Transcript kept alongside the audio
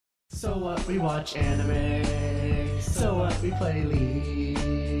So what, we watch anime. So what, we play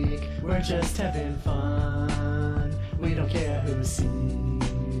League. We're just having fun. We don't care who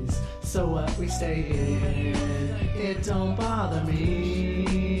sees. So what, we stay in. It don't bother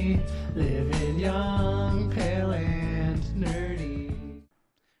me. Living young, pale, and nerdy.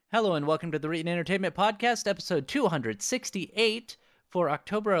 Hello and welcome to the Reading Entertainment Podcast, episode 268 for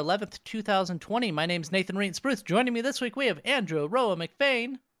October 11th, 2020. My name's Nathan Reed-Spruce. Joining me this week, we have Andrew Aroah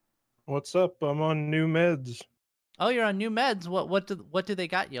McFain. What's up? I'm on new meds. Oh, you're on new meds. What do they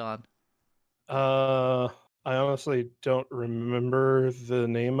got you on? I honestly don't remember the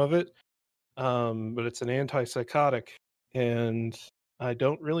name of it. But it's an antipsychotic, and I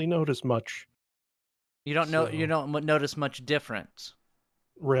don't really notice much. You don't notice much difference.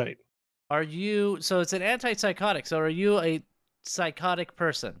 Right. So it's an antipsychotic. So are you a psychotic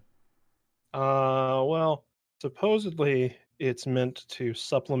person? Well, supposedly it's meant to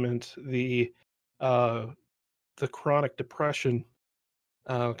supplement the chronic depression,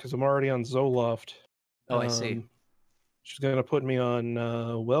 because I'm already on Zoloft. Oh, I see. She's gonna put me on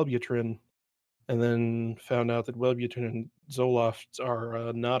Wellbutrin, and then found out that Wellbutrin and Zoloft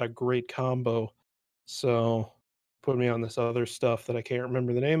are not a great combo, so put me on this other stuff that I can't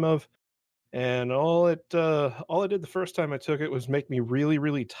remember the name of. And all it did the first time I took it was make me really,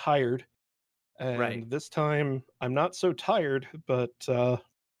 really tired. And Right. This time I'm not so tired, but I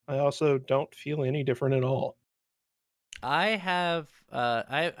also don't feel any different at all. I have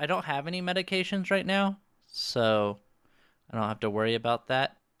I don't have any medications right now, so I don't have to worry about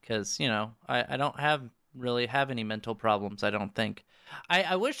that because, I don't really have any mental problems, I don't think.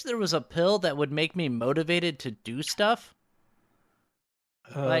 I wish there was a pill that would make me motivated to do stuff.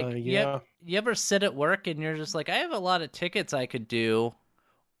 Yeah. You ever sit at work and you're just like, I have a lot of tickets I could do,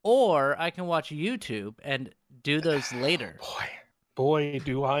 or I can watch YouTube and do those later. Boy,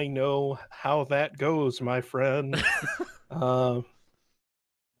 do I know how that goes, my friend.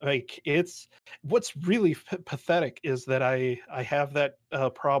 It's what's really pathetic is that I have that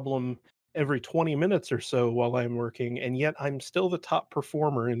problem every 20 minutes or so while I'm working, and yet I'm still the top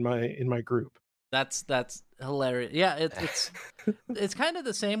performer in my group. That's hilarious. Yeah, it's kind of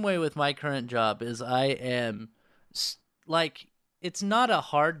the same way with my current job. Is I am like, it's not a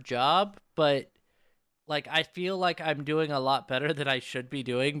hard job, but like I feel like I'm doing a lot better than I should be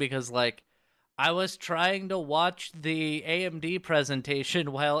doing because like I was trying to watch the AMD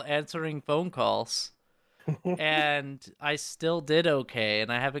presentation while answering phone calls, and I still did okay,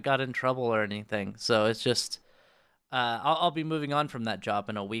 and I haven't got in trouble or anything. So it's just I'll be moving on from that job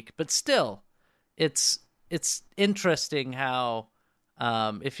in a week, but still. It's interesting how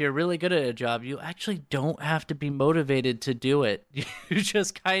if you're really good at a job, you actually don't have to be motivated to do it. You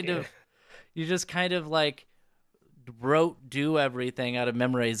just kind of like do everything out of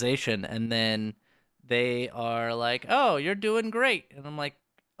memorization, and then they are like, "Oh, you're doing great," and I'm like,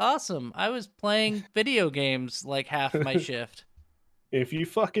 "Awesome! I was playing video games like half my shift." If you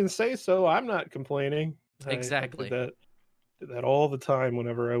fucking say so, I'm not complaining. Exactly. I did that all the time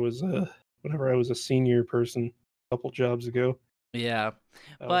whenever I was a senior person a couple jobs ago. Yeah.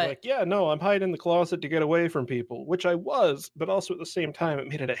 I was like, yeah, no, I'm hiding in the closet to get away from people, which I was, but also at the same time, it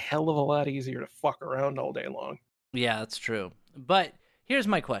made it a hell of a lot easier to fuck around all day long. Yeah, that's true. But here's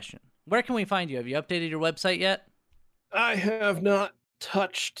my question. Where can we find you? Have you updated your website yet? I have not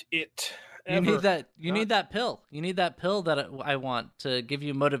touched it ever. You need that pill. You need that pill that I want to give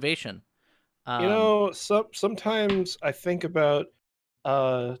you motivation. Sometimes I think about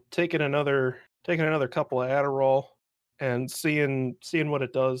taking another couple of Adderall and seeing what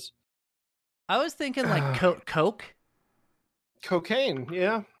it does. I was thinking like coke, cocaine.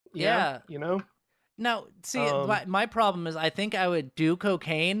 Yeah. Now, see, my problem is I think I would do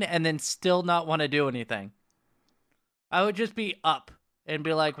cocaine and then still not want to do anything. I would just be up and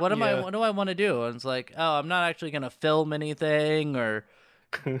be like, what do I want to do? And it's like, oh, I'm not actually gonna film anything or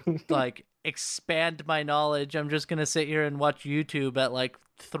like expand my knowledge. I'm just gonna sit here and watch YouTube at like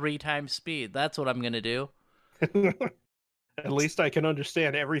 3 times speed. That's what I'm gonna do. At least I can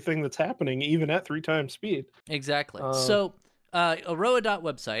understand everything that's happening even at 3 times speed. Exactly. So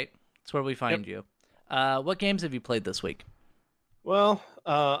Aroah.website, that's where we find you. What games have you played this week? Well,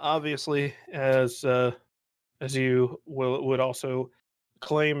 obviously, as you would also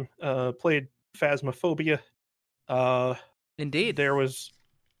claim, played Phasmophobia. Indeed. There was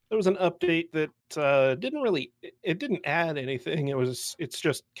an update that didn't add anything. It's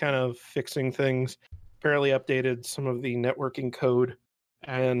just kind of fixing things. Apparently updated some of the networking code,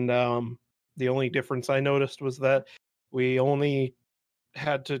 and the only difference I noticed was that we only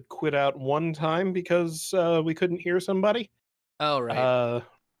had to quit out one time because we couldn't hear somebody. Oh, right.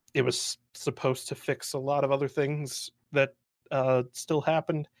 it was supposed to fix a lot of other things that still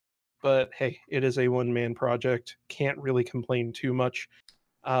happened. But hey, it is a one-man project. Can't really complain too much.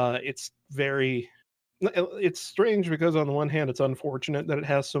 It's very, it's strange because on the one hand, it's unfortunate that it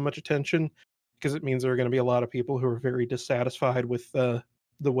has so much attention because it means there are going to be a lot of people who are very dissatisfied with the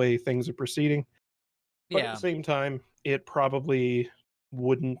way things are proceeding. But at the Yeah. same time, it probably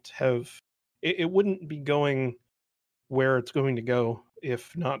wouldn't have, it wouldn't be going where it's going to go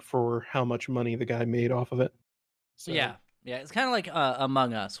if not for how much money the guy made off of it. So Yeah. Yeah. It's kind of like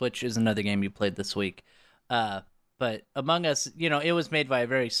Among Us, which is another game you played this week. Uh, but Among Us, it was made by a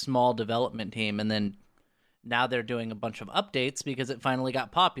very small development team, and then now they're doing a bunch of updates because it finally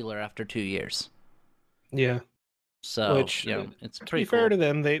got popular after 2 years. yeah, So, which it's to be pretty fair cool. to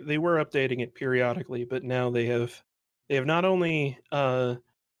them, they were updating it periodically, but now they have not only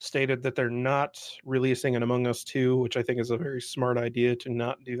stated that they're not releasing an Among Us 2, which I think is a very smart idea to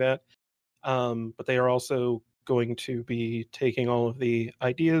not do that, but they are also going to be taking all of the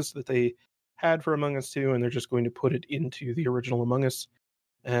ideas that they had for Among Us 2 and they're just going to put it into the original Among Us.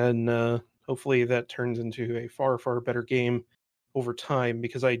 And hopefully that turns into a far, far better game over time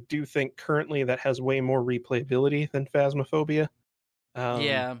because I do think currently that has way more replayability than Phasmophobia. Um,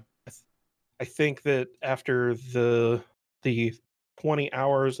 Yeah. I think that after the 20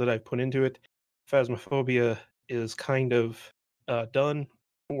 hours that I've put into it, Phasmophobia is kind of done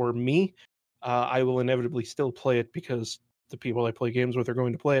for me. I will inevitably still play it because the people I play games with are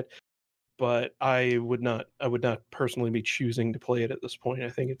going to play it, but I would not personally be choosing to play it at this point. I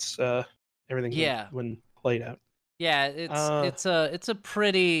think it's everything's Yeah. when played out. Yeah, it's Uh, it's a it's a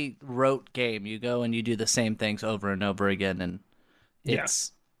pretty rote game. You go and you do the same things over and over again, and yeah,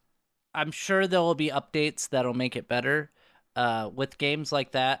 it's I'm sure there will be updates that'll make it better. With games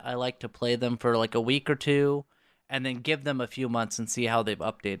like that, I like to play them for like a week or two, and then give them a few months and see how they've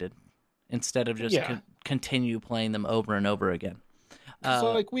updated, instead of just yeah. continue playing them over and over again. Because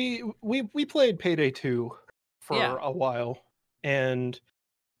Uh, like we played Payday 2 yeah, for a while, and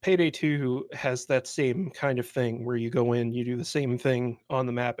Payday 2 has that same kind of thing where you go in, you do the same thing on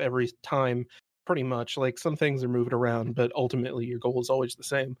the map every time, pretty much. Like some things are moved around, but ultimately your goal is always the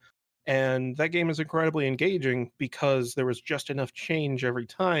same. And that game is incredibly engaging because there was just enough change every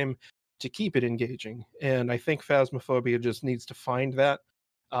time to keep it engaging. And I think Phasmophobia just needs to find that.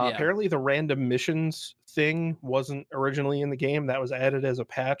 yeah, Apparently, the random missions thing wasn't originally in the game. That was added as a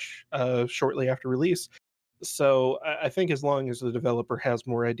patch shortly after release. So I think as long as the developer has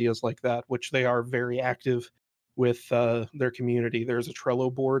more ideas like that, which they are very active with their community, there's a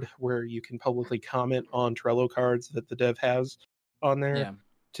Trello board where you can publicly comment on Trello cards that the dev has on there yeah,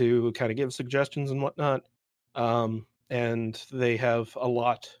 to kind of give suggestions and whatnot. And they have a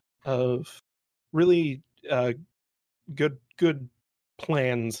lot of really good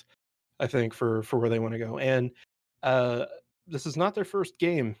plans, I think, for where they want to go. And uh, this is not their first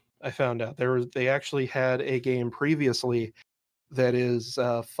game. I found out they actually had a game previously that is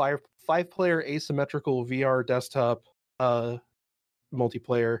five player asymmetrical VR desktop uh,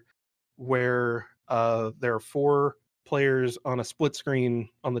 multiplayer where there are four players on a split screen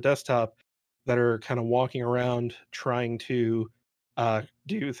on the desktop that are kind of walking around trying to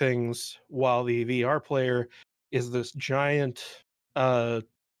do things while the VR player is this giant uh,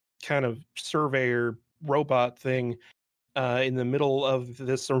 kind of surveyor robot thing in the middle of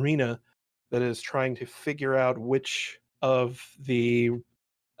this arena that is trying to figure out which of the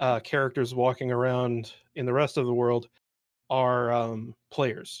characters walking around in the rest of the world are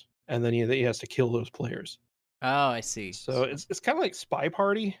players, and then he has to kill those players. oh, I see. So it's kind of like Spy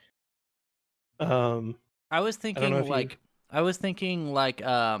Party. Um, I was I don't know thinking if you like I was thinking like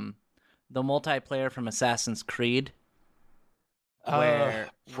the multiplayer from Assassin's Creed, where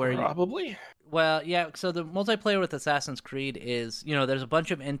you, probably well, yeah, so the multiplayer with Assassin's Creed is, there's a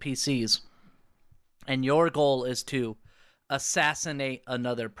bunch of NPCs, and your goal is to assassinate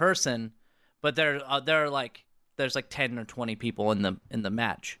another person, but there are like there's like 10 or 20 people in the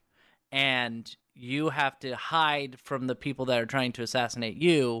match, and you have to hide from the people that are trying to assassinate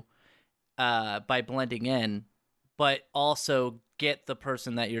you by blending in, but also get the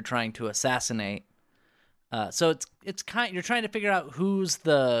person that you're trying to assassinate. So it's kind you're trying to figure out who's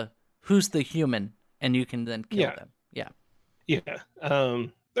the human, and you can then kill yeah. them. Yeah, Yeah.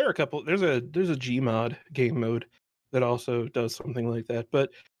 There are a couple. There's a Gmod game mode that also does something like that. But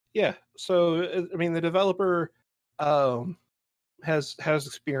yeah, so I mean, the developer um, has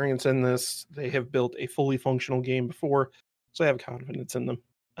experience in this. They have built a fully functional game before, so I have confidence in them.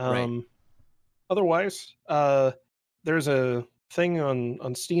 right. Otherwise, there's a thing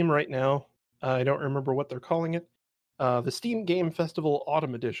on Steam right now. I don't remember what they're calling it. the Steam Game Festival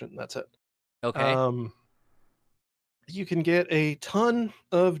Autumn Edition. That's it. Okay. You can get a ton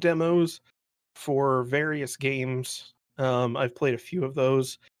of demos for various games. I've played a few of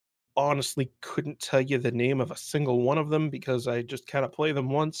those. Honestly, couldn't tell you the name of a single one of them because I just kind of play them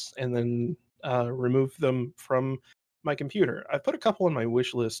once and then remove them from my computer. I put a couple on my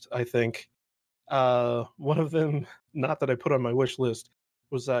wish list, I think. One of them, not that I put on my wish list,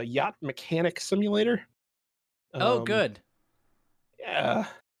 was Yacht Mechanic Simulator. Oh, good. Yeah.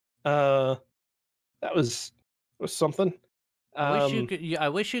 That was something. I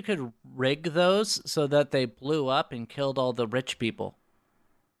wish you could rig those so that they blew up and killed all the rich people.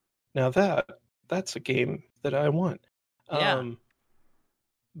 Now that's a game that I want. Yeah.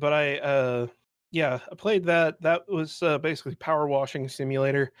 But I played that. That was basically power washing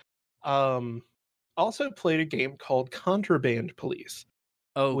simulator. Also played a game called Contraband Police.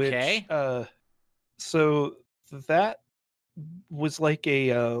 Okay. Which so that was like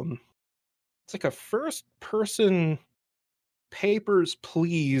it's like a first person Papers,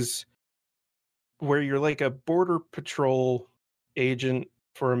 Please, where you're like a border patrol agent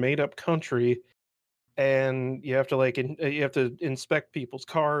for a made up country, and you have to you have to inspect people's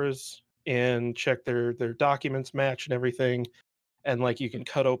cars and check their documents match and everything, and like you can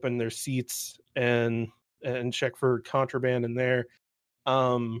cut open their seats and check for contraband in there.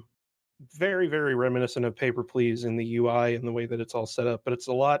 Very, very reminiscent of Paper Please in the UI and the way that it's all set up, but it's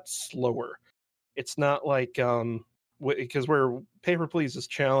a lot slower. It's not like because where Paper Please's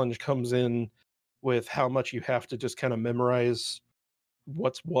challenge comes in with how much you have to just kind of memorize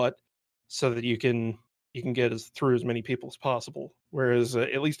what's what so that you can get through as many people as possible. Whereas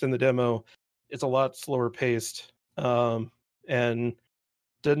at least in the demo, it's a lot slower paced, and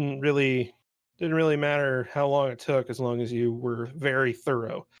didn't really matter how long it took as long as you were very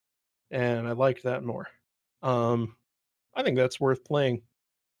thorough, and I liked that more. I think that's worth playing.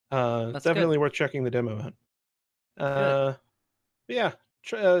 That's definitely good. worth checking the demo out. Yeah,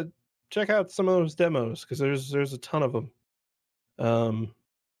 check out some of those demos because there's a ton of them.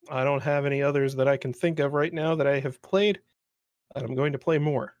 I don't have any others that I can think of right now that I have played. I'm going to play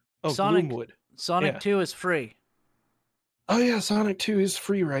more. Oh, Gloomwood. Sonic Yeah. 2 is free. Oh yeah, Sonic 2 is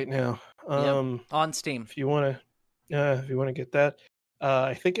free right now. Yep. On Steam. If you want to get that,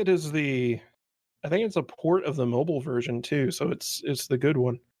 I think it's a port of the mobile version too, so it's the good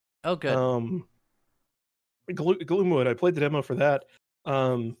one. Oh, good. Gloomwood. I played the demo for that.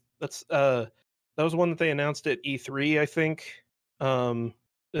 That was one that they announced at E3, I think.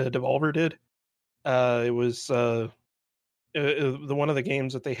 Devolver did. It was the one of the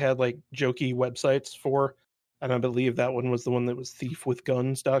games that they had like jokey websites for, and I believe that one was the one that was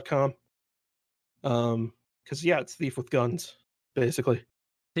thiefwithguns.com. Because it's Thief with Guns, basically.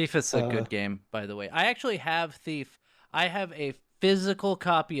 Thief is a good game, by the way. I actually have Thief. I have a physical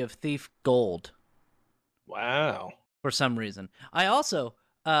copy of Thief Gold. Wow. For some reason. I also,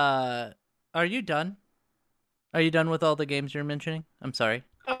 are you done? Are you done with all the games you're mentioning? I'm sorry.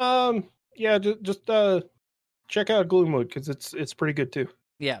 Yeah, just check out Gloomwood because it's pretty good too.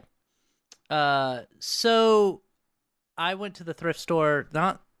 Yeah. So I went to the thrift store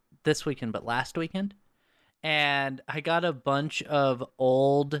not this weekend but last weekend, and I got a bunch of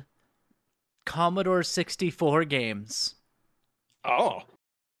old Commodore 64 games. Oh.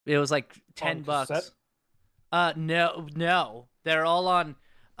 It was like $10. No. They're all on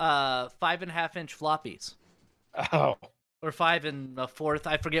 5.5-inch floppies. Oh. Or 5 1/4.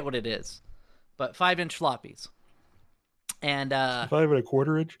 I forget what it is. But 5-inch floppies. And 5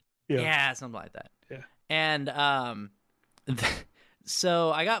 1/4 inch? Yeah, something like that. Yeah. And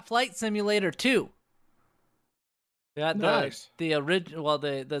so I got Flight Simulator 2. Got nice. The original,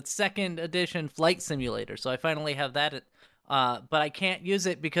 the second edition Flight Simulator. So I finally have that. But I can't use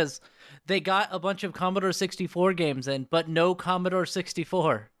it because they got a bunch of Commodore 64 games in, but no Commodore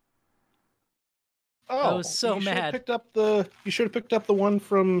 64. Oh, I was so mad. You should have picked up the one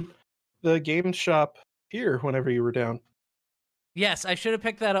from the game shop here whenever you were down. Yes, I should have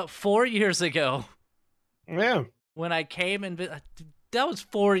picked that up 4 years ago. Yeah. When I came and that was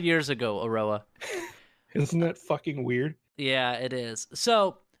 4 years ago, Aroah. Isn't that fucking weird? Yeah, it is.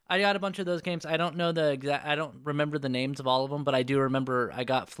 So I got a bunch of those games. I don't remember the names of all of them, but I do remember I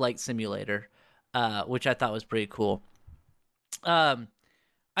got Flight Simulator, which I thought was pretty cool. I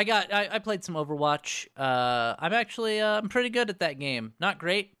played some Overwatch. I'm pretty good at that game. Not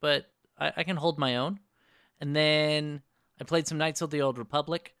great, but I can hold my own. And then I played some Knights of the Old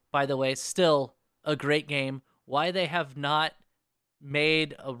Republic. By the way, still a great game. Why they have not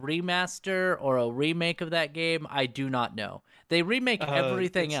made a remaster or a remake of that game, I do not know. They remake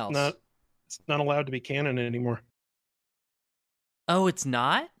everything else. It's not allowed to be canon anymore. Oh, it's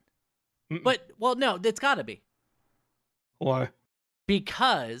not? Mm-mm. But, well, no, it's got to be. Why?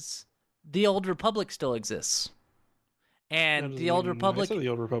 Because the Old Republic still exists. That And doesn't the Old mean Knights Republic of the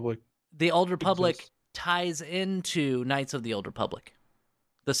Old Republic the Old Republic exists. ties into Knights of the Old Republic.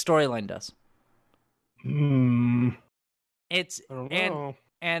 The storyline does. It's I don't and know.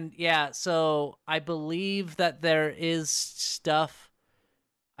 and yeah, so I believe that there is stuff.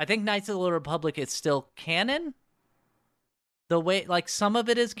 I think Knights of the Old Republic is still canon. The way, like, some of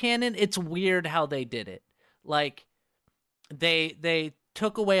it is canon. It's weird how they did it. Like, they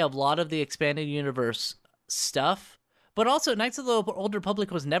took away a lot of the expanded universe stuff, but also Knights of the Old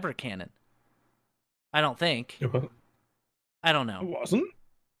Republic was never canon. I don't think. It I don't know. wasn't?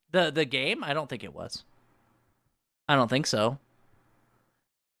 The game? I don't think it was. I don't think so.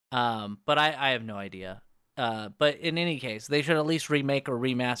 But I have no idea. But in any case, they should at least remake or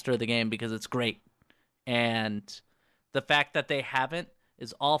remaster the game because it's great. And the fact that they haven't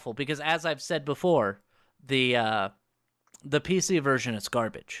is awful because, as I've said before, the PC version is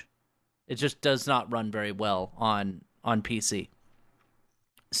garbage. It just does not run very well on PC.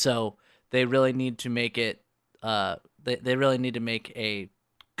 So they really need to make it. They really need to make a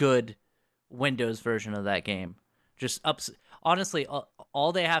good Windows version of that game. Just honestly,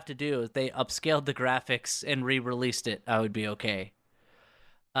 all they have to do is they upscaled the graphics and re-released it. I would be okay.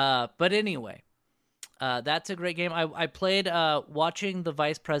 But anyway, that's a great game. I played watching the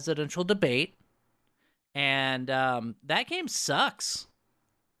vice presidential debate, and that game sucks.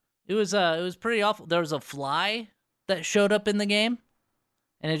 It was pretty awful. There was a fly that showed up in the game,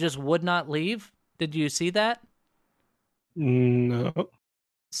 and it just would not leave. Did you see that? No.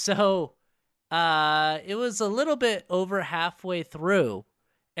 So, it was a little bit over halfway through,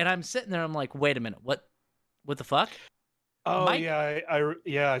 and I'm sitting there. I'm like, wait a minute, what the fuck? Oh Mike?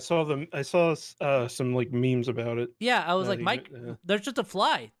 yeah, I saw them. I saw some like memes about it. Yeah, I was Not like, Mike, even- there's just a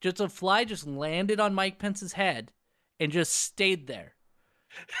fly. Just a fly just landed on Mike Pence's head and just stayed there.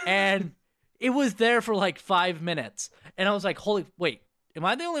 And it was there for like 5 minutes. And I was like, wait, am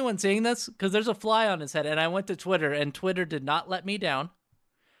I the only one seeing this? Because there's a fly on his head. And I went to Twitter, and Twitter did not let me down.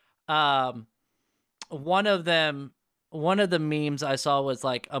 One of the memes I saw was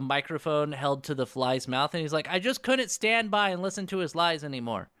like a microphone held to the fly's mouth, and he's like, I just couldn't stand by and listen to his lies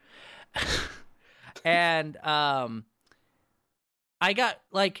anymore. And I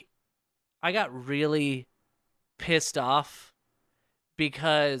got really pissed off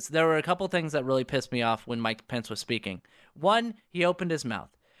because there were a couple things that really pissed me off when Mike Pence was speaking. One, he opened his mouth.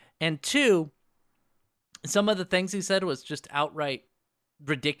 And two, some of the things he said was just outright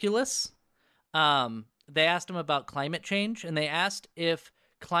ridiculous. They asked him about climate change, and they asked if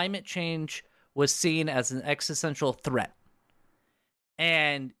climate change was seen as an existential threat.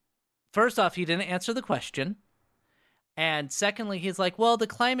 And first off, he didn't answer the question. And secondly, he's like, well, the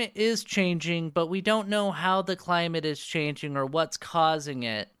climate is changing, but we don't know how the climate is changing or what's causing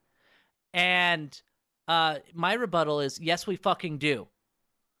it. And my rebuttal is, yes, we fucking do.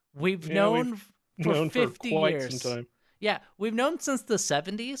 We've known for 50 for quite years. some time. Yeah, we've known since the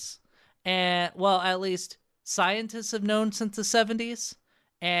 70s. And, well, at least scientists have known since the 70s.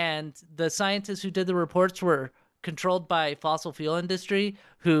 And the scientists who did the reports were controlled by fossil fuel industry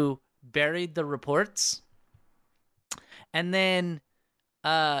who buried the reports. And then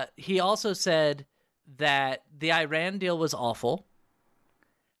he also said that the Iran deal was awful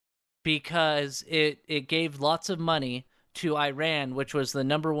because it gave lots of money to Iran, which was the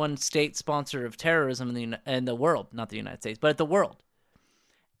number one state sponsor of terrorism in the world, not the United States, but the world.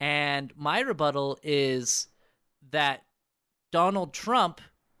 And my rebuttal is that Donald Trump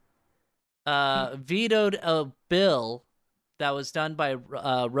vetoed a bill that was done by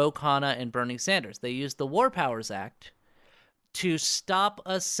Ro Khanna and Bernie Sanders. They used the War Powers Act to stop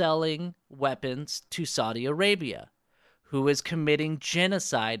us selling weapons to Saudi Arabia, who is committing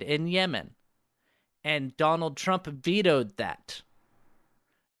genocide in Yemen. And Donald Trump vetoed that.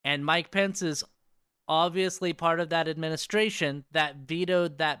 And Mike Pence is obviously part of that administration that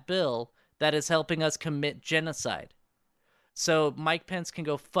vetoed that bill that is helping us commit genocide. So Mike Pence can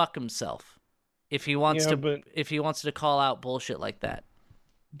go fuck himself if he wants if he wants to call out bullshit like that.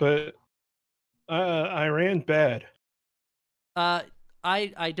 But Iran bad.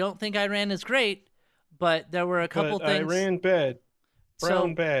 I don't think Iran is great, but there were a couple things. Iran bad.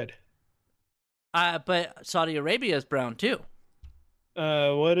 Brown bad. But Saudi Arabia is brown too.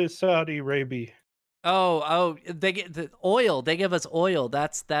 What is Saudi Arabia? Oh, they get the oil. They give us oil.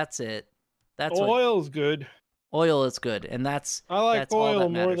 That's it. That's oil's good. Oil is good, and that's I like that's all oil that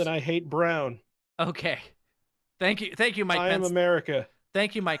more matters. than I hate brown. Okay, thank you, Mike I Pence. am America.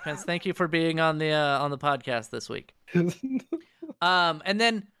 Thank you, Mike Pence. Thank you for being on the podcast this week. And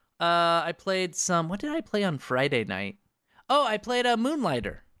then I played some. What did I play on Friday night? Oh, I played a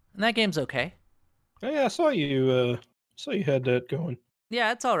Moonlighter, and that game's okay. Oh, yeah, I saw you. Saw you had that going.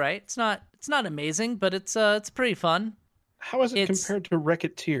 Yeah, it's all right. It's not amazing, but it's pretty fun. How is it compared to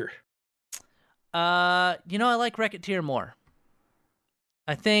Wreck-It-Tier? I like Wreck-It-Tier more.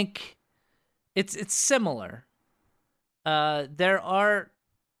 I think it's similar. There are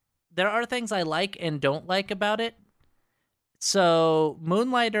things I like and don't like about it. So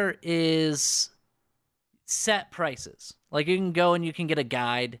Moonlighter is set prices. Like you can go and you can get a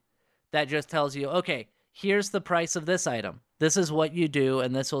guide that just tells you, okay, here's the price of this item. This is what you do,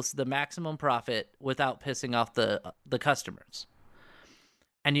 and this was the maximum profit without pissing off the customers.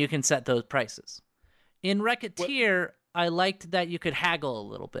 And you can set those prices. In Wreck-It-Tier, I liked that you could haggle a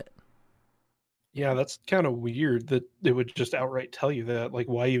little bit. Yeah, that's kind of weird that it would just outright tell you that. Like,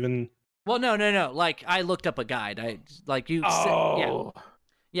 why even? Well, no. Like, I looked up a guide.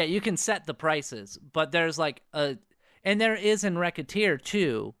 Yeah, you can set the prices, but there's like and there is in Wreck-It-Tier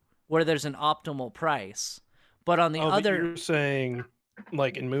too, where there's an optimal price. But on the other, you're saying,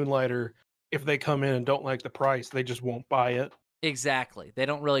 like in Moonlighter, if they come in and don't like the price, they just won't buy it. Exactly. They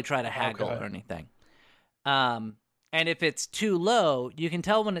don't really try to haggle or anything. And if it's too low, you can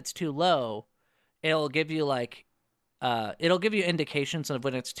tell when it's too low. It'll give you indications of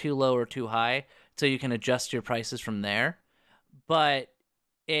when it's too low or too high, so you can adjust your prices from there. But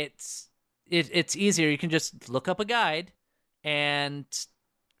it's easier. You can just look up a guide and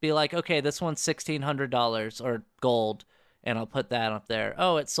be like, okay, this one's $1,600 or gold, and I'll put that up there.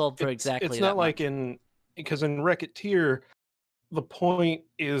 Oh, it sold for exactly that much. It's not like because in Wreck-It-Tier, the point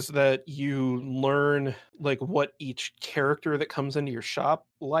is that you learn like what each character that comes into your shop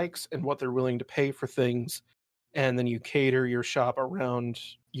likes and what they're willing to pay for things, and then you cater your shop around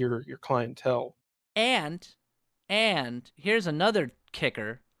your clientele. And here's another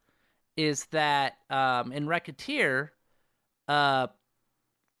kicker, is that in Wreck-It-Tier,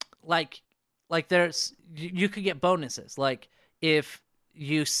 like there's you could get bonuses. Like if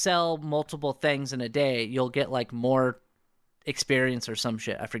you sell multiple things in a day, you'll get like more experience or some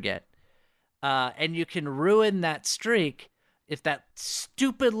shit, I forget. And you can ruin that streak if that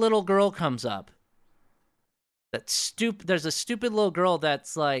stupid little girl comes up. There's a stupid little girl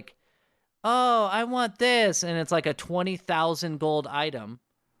that's like, oh, I want this, and it's like a 20,000 gold item,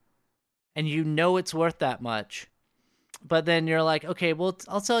 and you know it's worth that much. But then you're like, okay, well,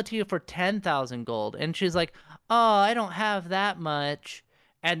 I'll sell it to you for 10,000 gold. And she's like, oh, I don't have that much.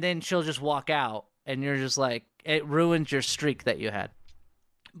 And then she'll just walk out, and you're just like, it ruins your streak that you had.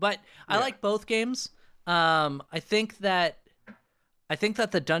 But I like both games. I think that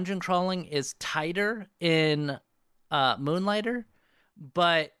the dungeon crawling is tighter in Moonlighter,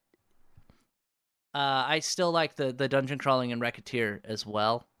 but I still like the dungeon crawling in Wreck-It-Tier as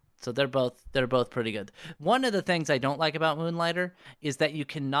well. So they're both pretty good. One of the things I don't like about Moonlighter is that you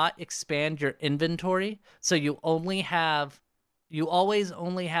cannot expand your inventory, so you always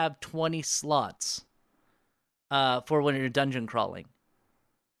only have 20 slots for when you're dungeon crawling.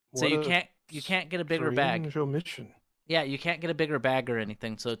 So you can't get a bigger bag. Mission. Yeah, you can't get a bigger bag or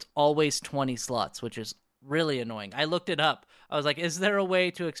anything, so it's always 20 slots, which is really annoying. I looked it up. I was like, is there a way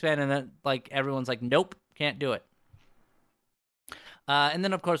to expand? And then like everyone's like, nope, can't do it. And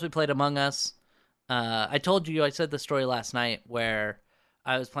then, of course, we played Among Us. I told you, I said the story last night where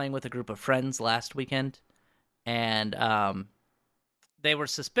I was playing with a group of friends last weekend, and they were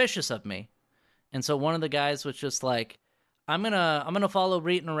suspicious of me. And so one of the guys was just like, I'm gonna follow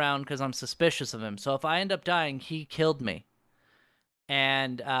Reeton around because I'm suspicious of him. So if I end up dying, he killed me.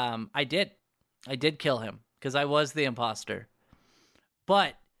 And I did kill him because I was the imposter.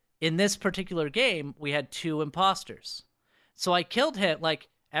 But in this particular game, we had 2 imposters. So I killed him, like,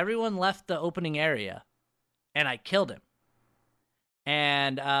 everyone left the opening area, and I killed him.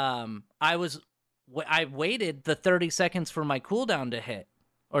 And I waited the 30 seconds for my cooldown to hit,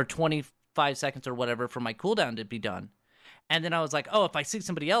 or 25 seconds or whatever for my cooldown to be done. And then I was like, oh, if I see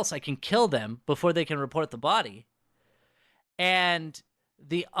somebody else, I can kill them before they can report the body. And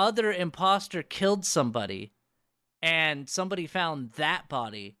the other imposter killed somebody, and somebody found that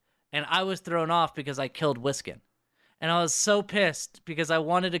body, and I was thrown off because I killed Whiskin. And I was so pissed because I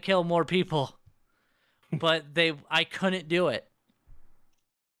wanted to kill more people, but I couldn't do it.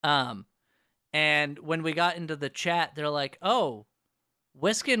 And when we got into the chat, they're like, "Oh,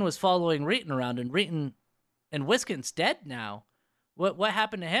 Whiskin was following Reeton around, and Whiskin's dead now. What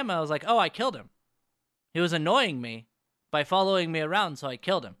happened to him?" I was like, "Oh, I killed him. He was annoying me by following me around, so I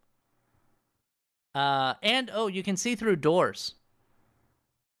killed him." And you can see through doors.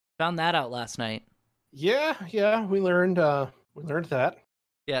 Found that out last night. Yeah, we learned that.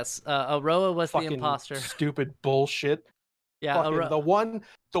 Yes, Aroah was the Fucking imposter. stupid bullshit. Yeah, Fucking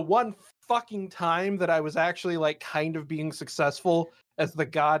the one fucking time that I was actually like kind of being successful as the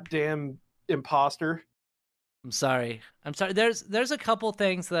goddamn imposter. I'm sorry. There's a couple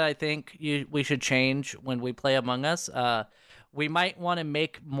things that I think we should change when we play Among Us. We might want to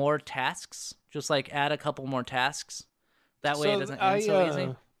make more tasks, just like add a couple more tasks. That way it doesn't end so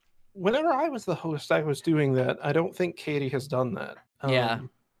easy. Whenever I was the host, I was doing that. I don't think Katie has done that. Yeah.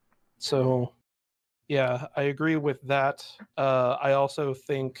 So, yeah, I agree with that. I also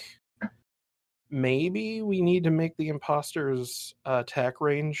think maybe we need to make the imposter's attack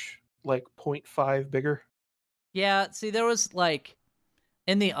range like 0.5 bigger. Yeah, see, there was like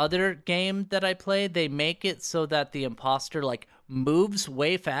in the other game that I played, they make it so that the imposter like moves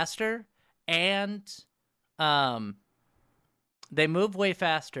way faster and they move way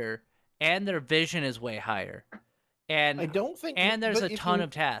faster and their vision is way higher. And I don't think and there's a ton of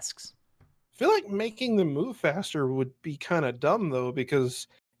tasks. I feel like making them move faster would be kind of dumb though, because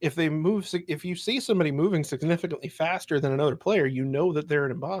if you see somebody moving significantly faster than another player, you know that they're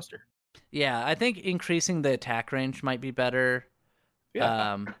an imposter. Yeah, I think increasing the attack range might be better.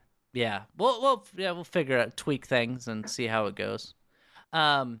 Yeah. Yeah. We'll figure out, tweak things and see how it goes.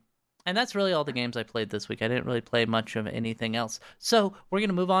 And that's really all the games I played this week. I didn't really play much of anything else. So we're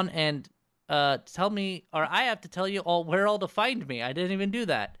gonna move on and tell me, or I have to tell you all where all to find me. I didn't even do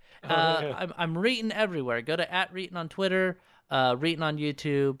that. Yeah. I'm Reetin everywhere. Go to @Reetin on Twitter, Reetin on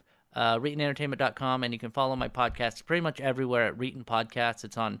YouTube, ReetinEntertainment.com, and you can follow my podcast pretty much everywhere at Reetin Podcasts.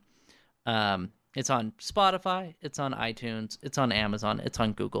 It's on Spotify, it's on iTunes, it's on Amazon, it's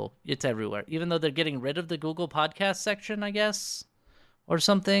on Google. It's everywhere. Even though they're getting rid of the Google Podcast section, I guess, or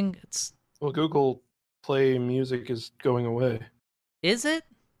something. Well, Google Play Music is going away. Is it?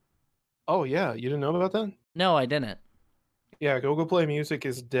 Oh yeah, you didn't know about that? No, I didn't. Yeah, Google Play Music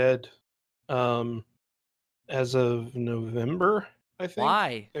is dead. As of November, I think.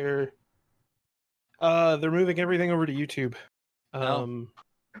 Why? They're moving everything over to YouTube.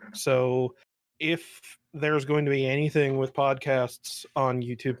 So if there's going to be anything with podcasts on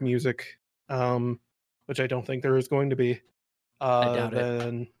YouTube Music, which I don't think there is going to be, I doubt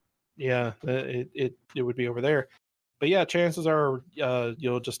then yeah, it would be over there. But yeah, chances are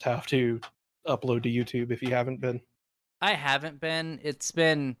you'll just have to upload to YouTube if you haven't been. I haven't been.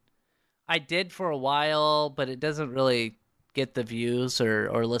 I did for a while, but it doesn't really get the views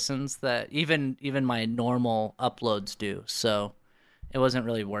or listens that even my normal uploads do. So it wasn't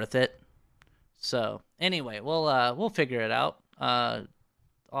really worth it. So anyway, we'll figure it out. I'll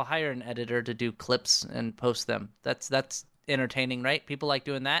hire an editor to do clips and post them. That's entertaining, right? People like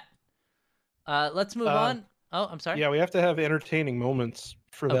doing that. Let's move on. Oh, I'm sorry. Yeah, we have to have entertaining moments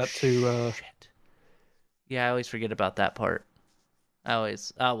for that to. Shit. Yeah, I always forget about that part. Oh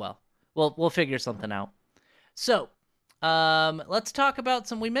well. We'll figure something out. So, let's talk about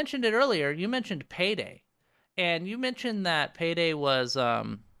we mentioned it earlier. You mentioned Payday. And you mentioned that Payday was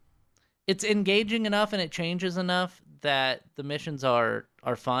it's engaging enough and it changes enough that the missions are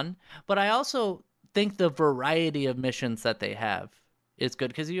fun. But I also think the variety of missions that they have is good,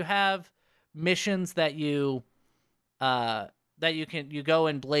 because you have missions that you go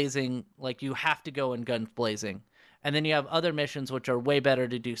in blazing, like you have to go in guns blazing, and then you have other missions which are way better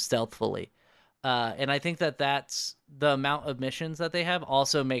to do stealthfully. And I think that's the amount of missions that they have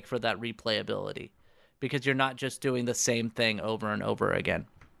also make for that replayability, because you're not just doing the same thing over and over again.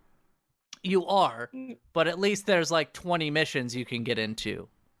 You are, but at least there's like 20 missions you can get into.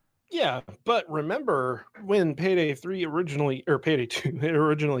 Yeah, but remember when Payday 3 or Payday 2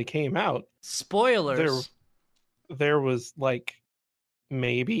 originally came out? Spoilers. There was like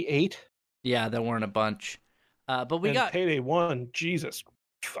maybe 8. Yeah, there weren't a bunch. But we got Payday 1. Jesus,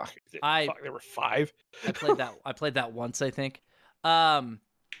 fuck, there were 5. I played that once, I think.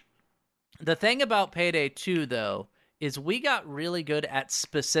 The thing about Payday 2 though is we got really good at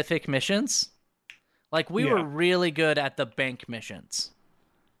specific missions. Like we were really good at the bank missions.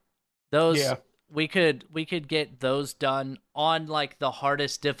 Those we could get those done on like the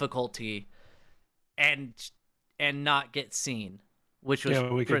hardest difficulty and not get seen, which was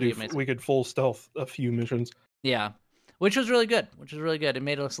pretty amazing. We could full stealth a few missions. Yeah, which was really good. It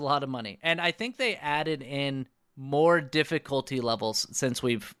made us a lot of money. And I think they added in more difficulty levels since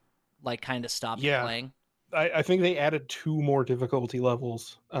we've like kind of stopped playing. I think they added 2 more difficulty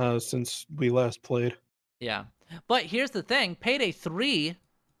levels since we last played. Yeah. But here's the thing. Payday 3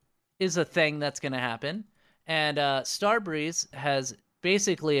 is a thing that's going to happen. And Starbreeze has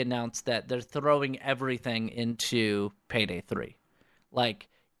basically announced that they're throwing everything into Payday 3. Like,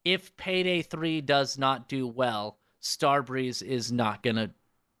 if Payday 3 does not do well, Starbreeze is not going to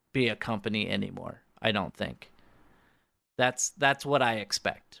be a company anymore. I don't think. That's what I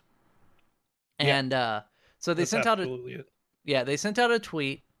expect. And so they sent out they sent out a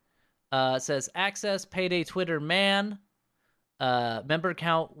tweet. It says access Payday Twitter man. Member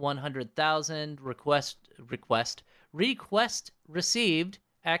count 100,000. Request received.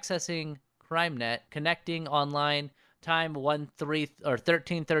 Accessing CrimeNet. Connecting online. Time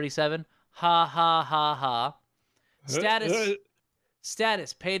 1337. Ha ha ha ha.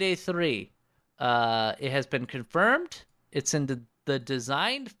 Status Payday 3. It has been confirmed. It's in the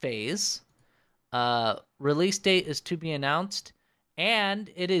design phase. Release date is to be announced,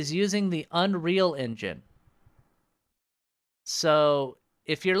 and it is using the Unreal Engine. So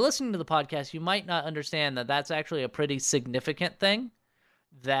if you're listening to the podcast, you might not understand that that's actually a pretty significant thing,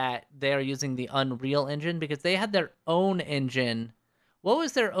 that they are using the Unreal Engine, because they had their own engine. What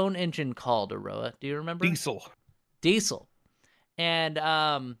was their own engine called, Aroah? Do you remember? Diesel. And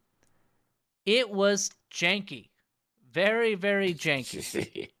it was janky. Very, very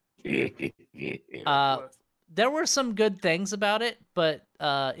janky. There were some good things about it, but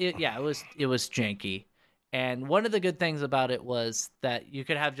it was janky. And one of the good things about it was that you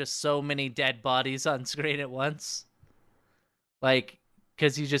could have just so many dead bodies on screen at once. Like,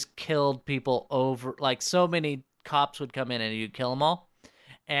 because you just killed people over, like, so many cops would come in and you'd kill them all.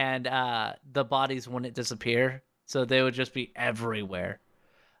 And the bodies wouldn't disappear, so they would just be everywhere.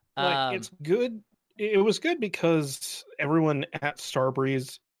 It's good. It was good because everyone at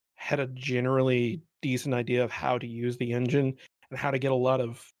Starbreeze had a generally decent idea of how to use the engine and how to get a lot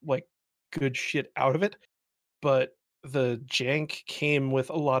of like good shit out of it. But the jank came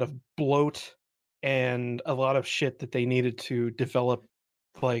with a lot of bloat and a lot of shit that they needed to develop.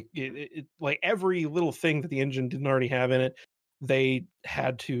 Like like every little thing that the engine didn't already have in it, they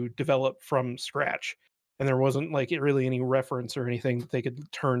had to develop from scratch. And there wasn't like really any reference or anything that they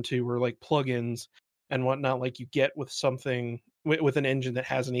could turn to, or like plugins and whatnot, like you get with something with an engine that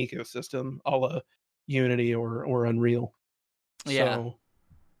has an ecosystem, a la Unity or Unreal. Yeah. So,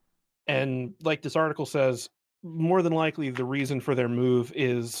 and like this article says, more than likely the reason for their move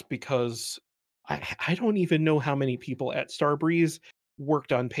is because I don't even know how many people at Starbreeze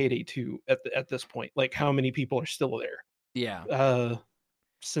worked on Payday 2 at this point. Like how many people are still there? Yeah.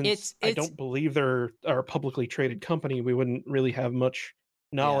 Since I don't believe they're a publicly traded company, we wouldn't really have much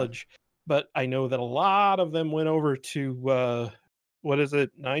knowledge. Yeah. But I know that a lot of them went over to what is it?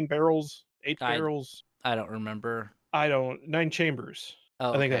 9 barrels, 8 barrels? I don't remember. 9 chambers.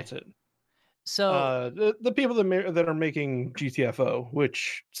 Oh, I think okay. that's it. So the people that are making GTFO,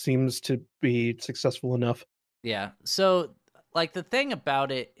 which seems to be successful enough. Yeah. So like the thing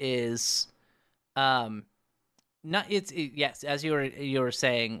about it is, yes, as you were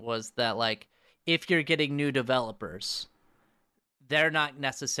saying, was that like if you're getting new developers, they're not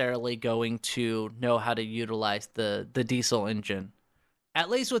necessarily going to know how to utilize the diesel engine, at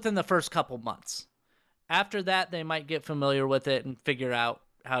least within the first couple months. After that, they might get familiar with it and figure out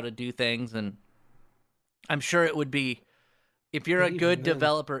how to do things. And I'm sure it would be, if you're a good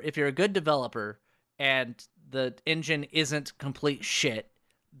developer and the engine isn't complete shit,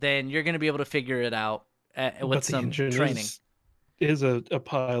 then you're going to be able to figure it out with some training. Is a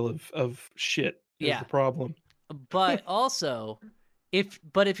pile of shit is the problem. But also,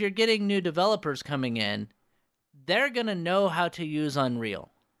 if you're getting new developers coming in, they're going to know how to use Unreal.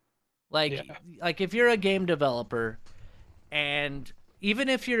 Like if you're a game developer, and even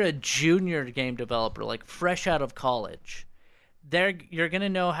if you're a junior game developer, like fresh out of college, you're going to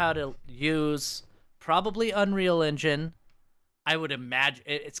know how to use probably Unreal Engine. I would imagine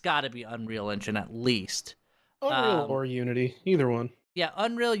it's got to be Unreal Engine at least. Unreal or Unity, either one. Yeah,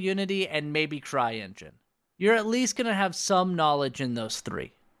 Unreal, Unity, and maybe CryEngine. You're at least going to have some knowledge in those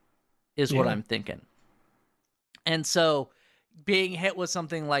three, is what I'm thinking. And so being hit with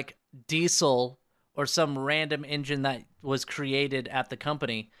something like Diesel or some random engine that was created at the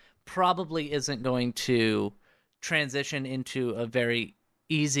company probably isn't going to transition into a very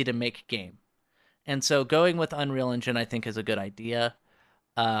easy to make game. And so going with Unreal Engine, I think, is a good idea.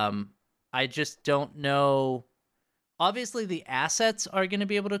 I just don't know. Obviously, the assets are going to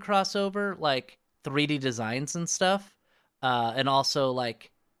be able to cross over, like 3D designs and stuff. And also,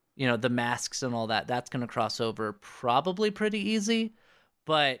 like, you know, the masks and all that. That's going to cross over probably pretty easy.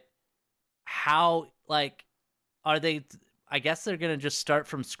 But how, like, are they... I guess they're going to just start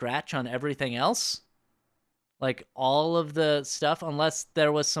from scratch on everything else? Like, all of the stuff, unless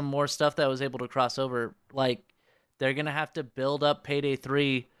there was some more stuff that was able to cross over, like, they're going to have to build up Payday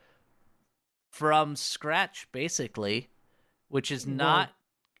 3 from scratch, basically, which is not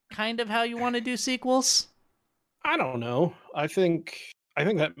kind of how you want to do sequels? I don't know. I think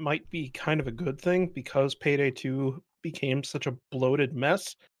that might be kind of a good thing because Payday 2 became such a bloated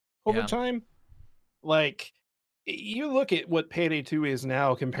mess over Yeah. time. Like, you look at what Payday 2 is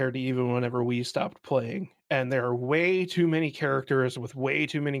now compared to even whenever we stopped playing, and there are way too many characters with way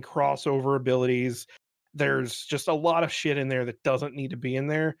too many crossover abilities. There's just a lot of shit in there that doesn't need to be in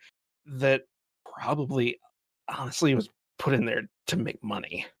there, that probably honestly was put in there to make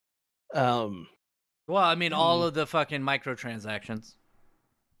money. Um, Well, I mean, all and of the fucking microtransactions.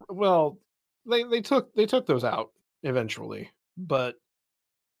 well, they took those out eventually, but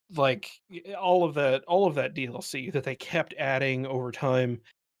like all of that DLC that they kept adding over time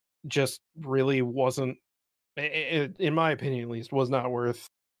just really wasn't, in my opinion at least, was not worth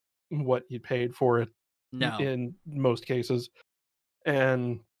what you paid for it No. in most cases.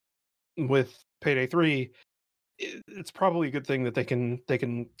 And with Payday 3, it's probably a good thing that they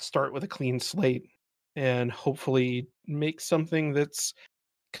can start with a clean slate and hopefully make something that's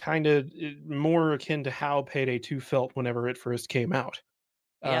kind of more akin to how Payday 2 felt whenever it first came out.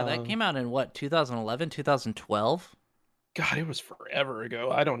 Yeah, that Um, came out in what, 2011, 2012? God, it was forever ago.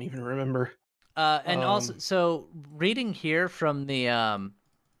 I don't even remember. And also, Um, so reading here from the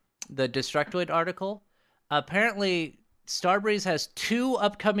Destructoid article, apparently Starbreeze has 2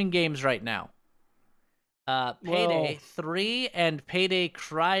 upcoming games right now. well, Payday 3 and Payday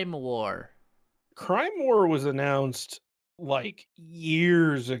Crime War. Crime War was announced like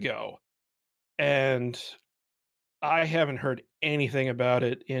years ago, and I haven't heard anything about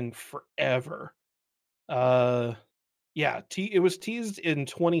it in forever. Uh, yeah, it was teased in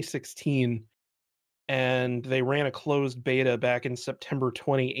 2016, and they ran a closed beta back in September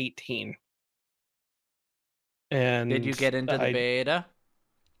 2018. Did you And get into the I beta?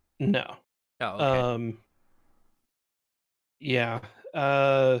 no. Oh, okay. Um, yeah.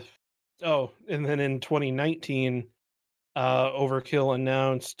 Uh, oh, and then in 2019, Overkill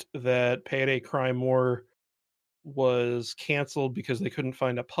announced that Payday Crime War was canceled because they couldn't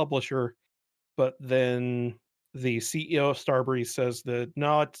find a publisher. But then the CEO of Starbreeze says that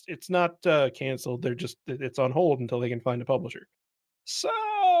no, it's not canceled. It's on hold until they can find a publisher. So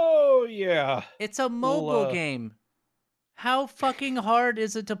yeah, It's a we'll mobile game. How fucking hard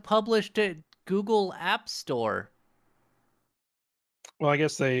is it to publish to Google App Store? I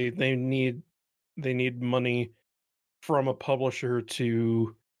guess they need money from a publisher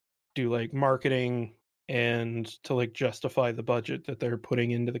to do like marketing and to like justify the budget that they're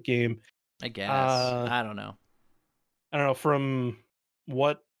putting into the game. I guess. Uh I don't know. I don't know, from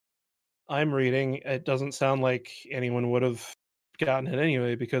what I'm reading, it doesn't sound like anyone would have gotten it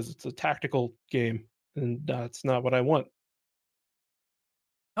anyway because it's a tactical game, and that's not what I want.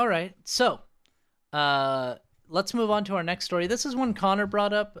 All right. So, uh, let's move on to our next story. This is one Connor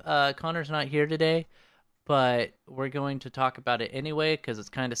brought up. Connor's not here today, but we're going to talk about it anyway because it's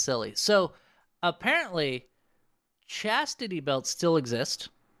kind of silly. So, apparently, chastity belts still exist,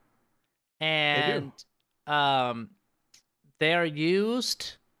 They do. and um, they are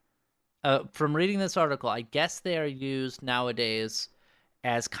used. From reading this article, I guess they are used nowadays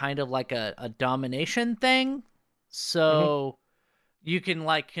as kind of like a domination thing. Hmm. So you can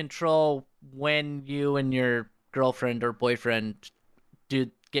like control when you and your girlfriend or boyfriend do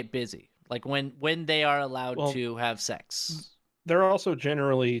get busy, like when they are allowed Well, to have sex. they're also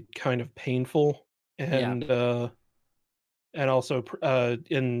generally kind of painful, Yeah. and also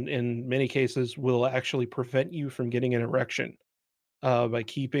in many cases will actually prevent you from getting an erection by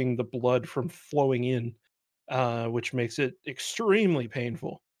keeping the blood from flowing in, which makes it extremely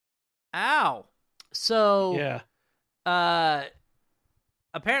painful. Ow. So Yeah. uh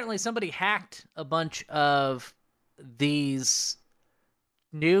apparently somebody hacked a bunch of these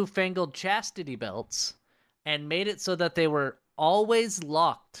newfangled chastity belts and made it so that they were always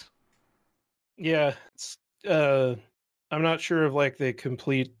locked. Yeah, uh, I'm not sure of like the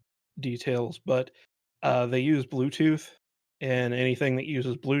complete details, but they use Bluetooth, and anything that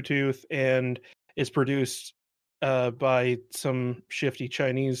uses Bluetooth and is produced by some shifty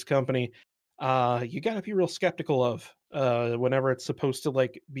Chinese company, you got to be real skeptical of whenever it's supposed to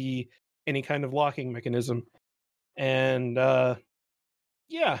like be any kind of locking mechanism. And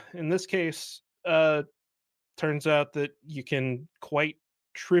yeah, in this case, turns out that you can quite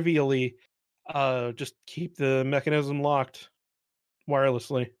trivially just keep the mechanism locked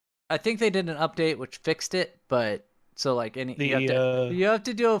wirelessly. I think they did an update which fixed it, but so like any The you have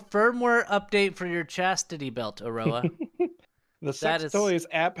to do a firmware update for your chastity belt, Aroah. the That Sex is Toys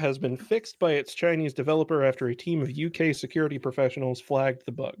app has been fixed by its Chinese developer after a team of UK security professionals flagged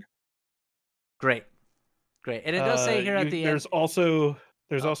the bug. great. Great. And it does say here at the end. There's also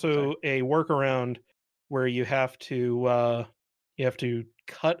There's Oh, also a workaround where you have to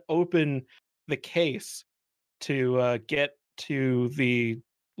cut open the case to get to the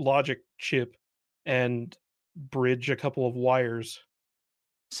logic chip and bridge a couple of wires.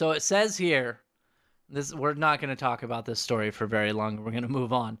 So it says here, we're not going to talk about this story for very long. We're going to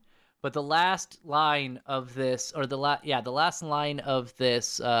move on. But the last line of this, or the last line of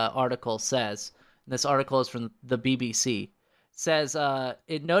this article says, and this article is from the BBC, says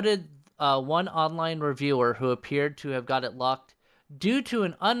it noted one online reviewer who appeared to have got it locked due to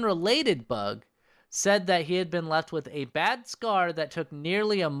an unrelated bug, said that he had been left with a bad scar that took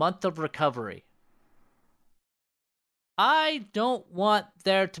nearly a month of recovery. I don't want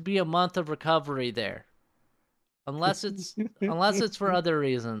there to be a month of recovery there. Unless it's for other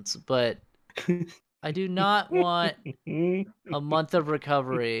reasons, but I do not want a month of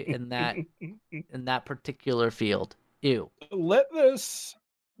recovery in that particular field. Ew. Let this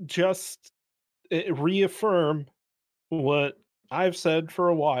just reaffirm what I've said for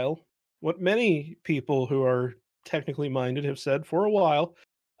a while, what many people who are technically minded have said for a while.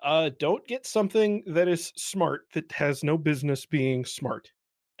 Don't get something that is smart that has no business being smart.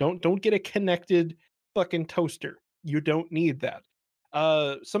 Don't get a connected fucking toaster. You don't need that.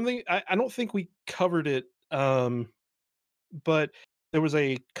 Something I don't think we covered it, but there was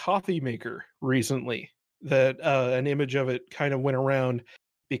a coffee maker recently that an image of it kind of went around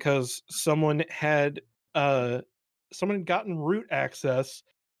because someone had gotten root access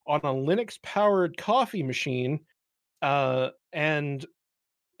on a Linux powered coffee machine and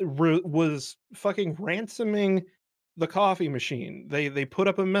was fucking ransoming the coffee machine. They put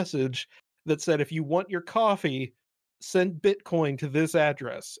up a message that said, if you want your coffee, send Bitcoin to this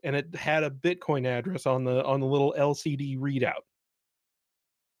address, and it had a Bitcoin address on the little LCD readout.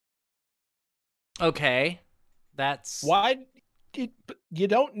 Okay, that's why you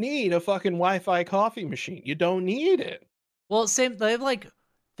don't need a fucking Wi-Fi coffee machine. You don't need it. Well, same.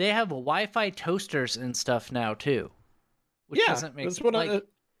 They have Wi-Fi toasters and stuff now too, which doesn't make that's what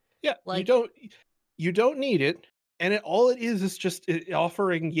you don't need it, and all it is just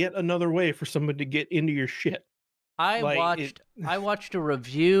offering yet another way for someone to get into your shit. I watched a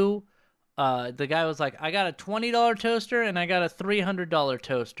review. The guy was like, I got a $20 toaster and I got a $300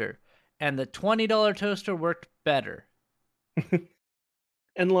 toaster, and the $20 toaster worked better. And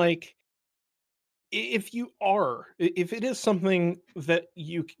if it is something that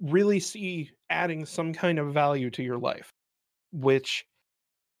you really see adding some kind of value to your life, which,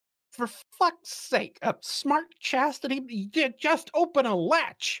 for fuck's sake, a smart chastity, you just open a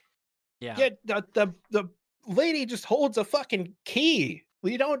latch. Yeah. The lady just holds a fucking key.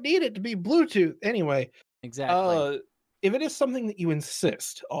 You don't need it to be Bluetooth. Anyway. Exactly. If it is something that you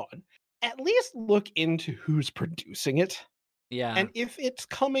insist on, at least look into who's producing it. Yeah. And if it's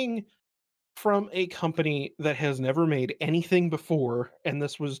coming from a company that has never made anything before, and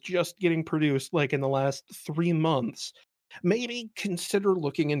this was just getting produced like in the last 3 months, maybe consider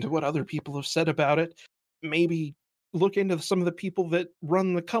looking into what other people have said about it. Maybe look into some of the people that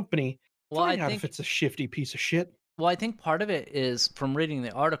run the company. Find out if it's a shifty piece of shit. Well, I think part of it is, from reading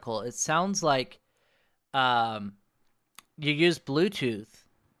the article, it sounds like you use Bluetooth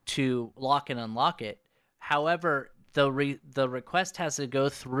to lock and unlock it. However, the request has to go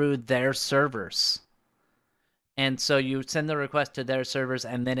through their servers. And so you send the request to their servers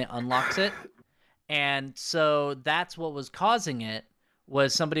and then it unlocks it. And so that's what was causing it,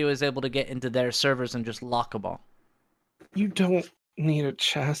 was somebody was able to get into their servers and just lock them all. You don't need a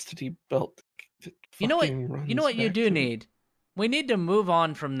chastity belt. You know what you do need? We need to move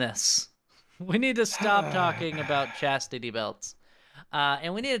on from this. We need to stop talking about chastity belts.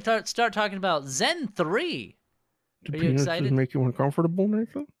 And we need to start talking about Zen 3. Do peanuts just make you uncomfortable,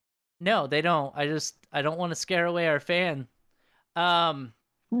 Nathan? No, they don't. I don't want to scare away our fan.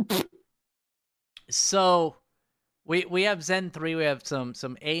 So we have Zen 3. We have some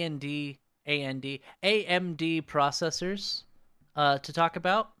AMD processors to talk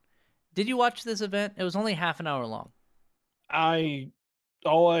about. Did you watch this event? It was only half an hour long.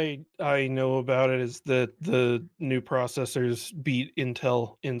 All I know about it is that the new processors beat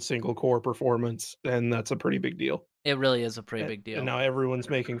Intel in single core performance, and that's a pretty big deal. It really is a pretty big deal. And now everyone's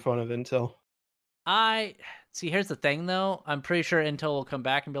making fun of Intel. Here's the thing though. I'm pretty sure Intel will come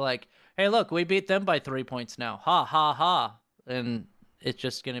back and be like, "Hey, look, we beat them by 3 points now. Ha ha ha." And it's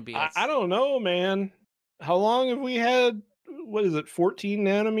just going to be I don't know, man. How long have we had, what is it, 14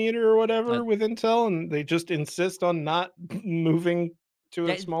 nanometer or whatever with Intel, and they just insist on not moving to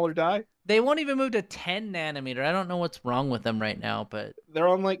a smaller die? They won't even move to 10 nanometer. I don't know what's wrong with them right now, but they're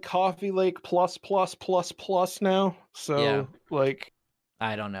on like Coffee Lake plus now. So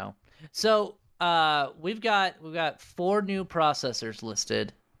I don't know. So we've got 4 new processors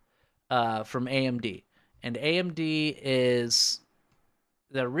listed from AMD, and AMD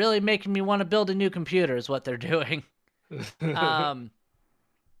they're really making me want to build a new computer. Is what they're doing.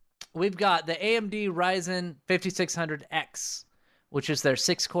 We've got the AMD Ryzen 5600X, which is their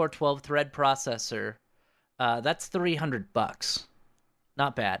 6-core 12-thread processor. That's $300.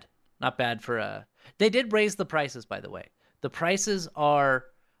 Not bad. Not bad for a... They did raise the prices, by the way. The prices are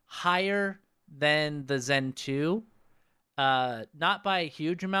higher than the Zen 2. Not by a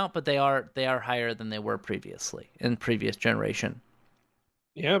huge amount, but they are higher than they were previously, in previous generation.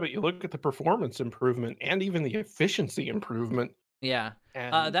 Yeah, but you look at the performance improvement and even the efficiency improvement. Yeah.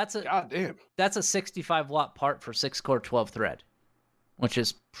 And goddamn. That's a 65-watt part for 6-core 12-thread, which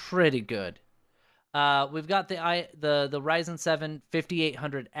is pretty good. We've got the Ryzen 7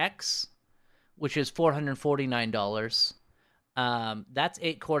 5800X, which is $449. That's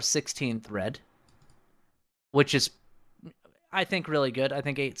 8-core 16-thread, which is, I think, really good. I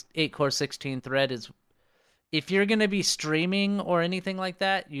think 8-core 16-thread is, if you're going to be streaming or anything like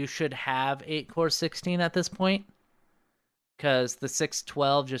that, you should have 8-core 16 at this point, because the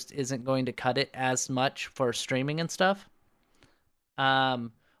 612 just isn't going to cut it as much for streaming and stuff.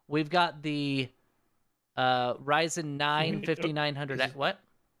 We've got the Ryzen 9 5900. What?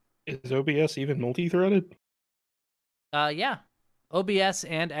 Is OBS even multi-threaded? Yeah. OBS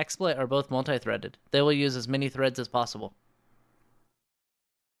and XSplit are both multi-threaded. They will use as many threads as possible.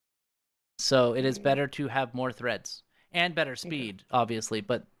 So it is better to have more threads and better speed, obviously.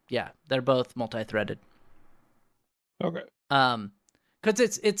 But yeah, they're both multi-threaded. Okay.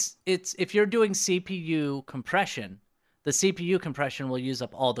 Because it's if you're doing CPU compression, the CPU compression will use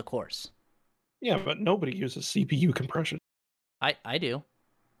up all the cores. Yeah, but nobody uses CPU compression. I do.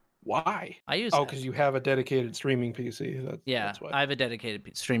 Why? I use because you have a dedicated streaming PC. That's why. I have a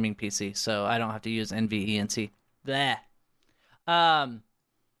dedicated streaming PC, so I don't have to use NVE and C. Bleh.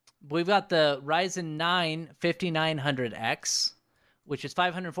 We've got the Ryzen 9 5900X, which is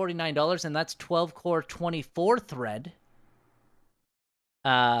 $549, and that's 12-core 24-thread,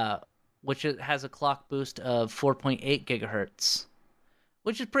 which has a clock boost of 4.8 gigahertz,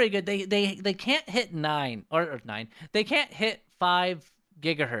 which is pretty good. They can't hit 9. They can't hit 5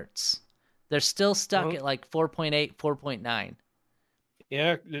 gigahertz. They're still stuck at like 4.8, 4.9.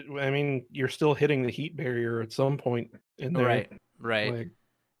 Yeah, I mean, you're still hitting the heat barrier at some point in there. Right.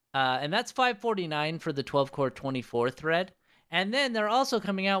 And that's $549 for the 12-core 24-thread. And then they're also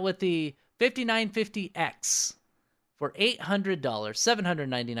coming out with the 5950X for $800,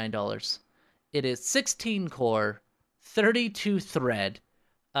 $799. It is 16-core, 32-thread,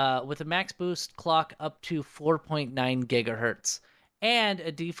 with a max boost clock up to 4.9 gigahertz and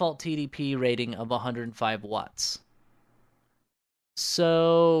a default TDP rating of 105 watts.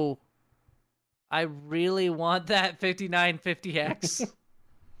 So I really want that 5950X.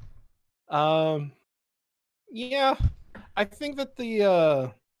 Yeah, I think that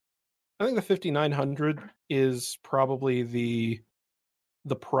the 5900 is probably the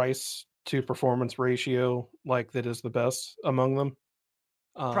price to performance ratio that is the best among them.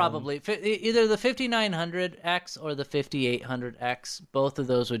 Probably either the 5900X or the 5800X. Both of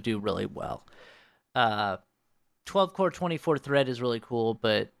those would do really well. 12-core 24-thread is really cool,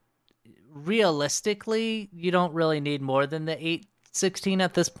 but realistically, you don't really need more than the 816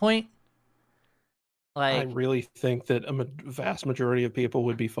 at this point. I really think that a vast majority of people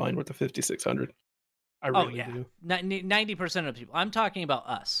would be fine with the 5600. I really do. 90% of people. I'm talking about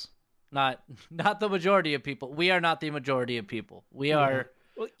us, not the majority of people. We are not the majority of people. We are.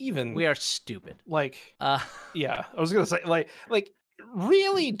 Well, we are stupid. Yeah, I was gonna say,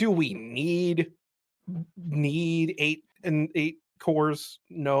 really, do we need 8 cores?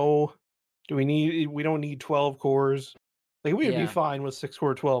 No. Do we need? We don't need 12 cores. We would be fine with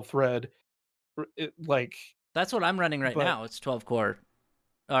 6-core 12-thread. That's what I'm running right now. It's 12-core,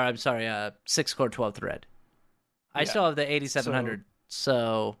 or I'm sorry, 6-core 12-thread. I still have the 8700,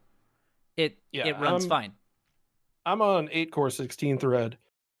 so it runs fine. I'm on 8-core 16-thread,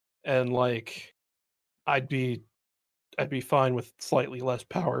 and I'd be fine with slightly less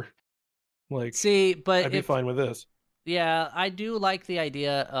power. I'd be fine with this. Yeah, I do like the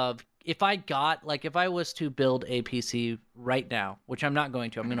idea of if I was to build a PC right now, which I'm not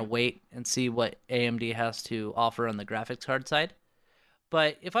going to. I'm going to wait and see what AMD has to offer on the graphics card side.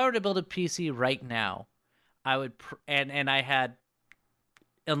 But if I were to build a PC right now, I would and I had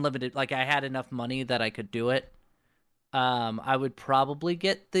unlimited, I had enough money that I could do it. I would probably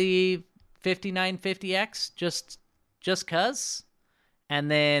get the 5950X just cuz,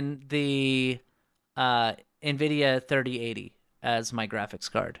 and then the NVIDIA 3080 as my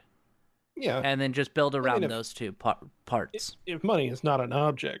graphics card, Yeah. and then just build around if- those two parts. If money is not an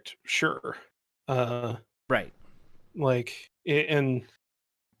object, sure. Right. And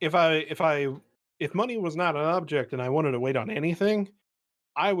if money was not an object and I wanted to wait on anything,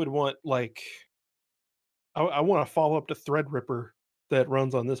 I would want I want to follow up to Threadripper that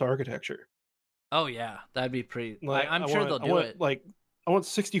runs on this architecture. Oh yeah, that'd be pretty. Like, I'm sure they'll do it. I want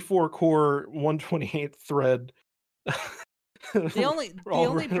 64 core 128 thread. The only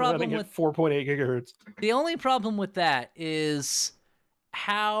problem with 4.8 gigahertz. The only problem with that is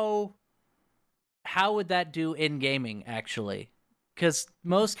how would that do in gaming actually? Because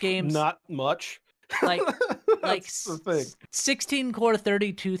most games Not much. like That's the thing. 16 core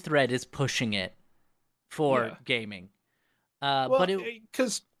 32 thread is pushing it for gaming. But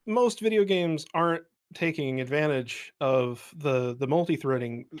because most video games aren't taking advantage of the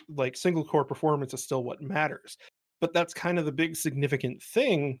multi-threading, like single core performance is still what matters. But that's kind of the big significant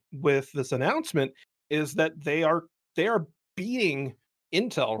thing with this announcement is that they are beating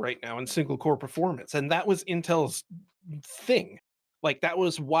Intel right now in single core performance, and that was Intel's thing. Like that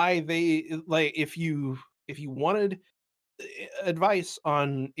was why they if you wanted advice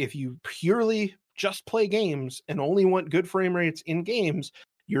on if you purely just play games and only want good frame rates in games,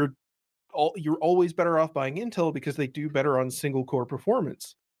 you're always better off buying Intel because they do better on single core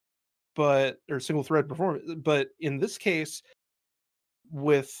performance, or single thread performance. But in this case,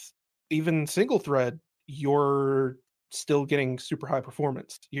 with even single thread, you're still getting super high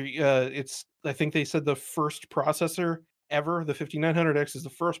performance. I think they said the first processor ever, the 5900X, is the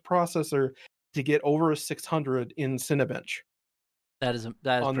first processor to get over a 600 in Cinebench. That is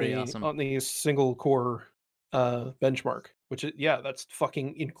pretty awesome on the single core benchmark, which is that's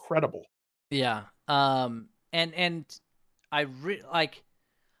fucking incredible. Yeah. And I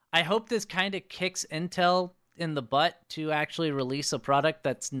I hope this kind of kicks Intel in the butt to actually release a product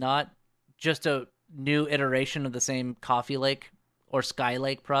that's not just a new iteration of the same Coffee Lake or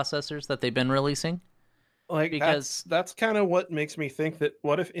Skylake processors that they've been releasing. Like, because that's kind of what makes me think that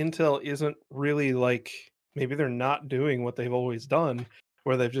what if Intel isn't really maybe they're not doing what they've always done,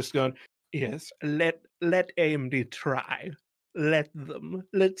 where they've just gone, yes, let AMD try,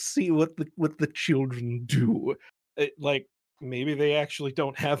 let's see what the children do. Maybe they actually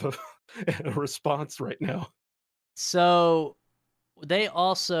don't have a response right now. So they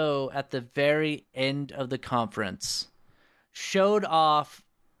also, at the very end of the conference, showed off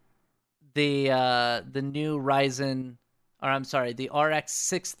the new Ryzen, or I'm sorry, the RX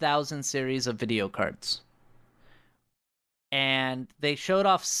 6000 series of video cards. And they showed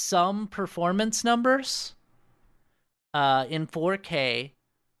off some performance numbers in 4K,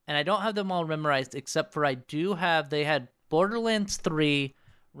 and I don't have them all memorized, except for they had Borderlands 3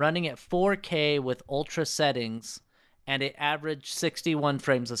 running at 4K with ultra settings, and it averaged 61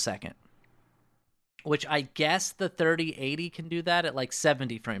 frames a second. Which I guess the 3080 can do that at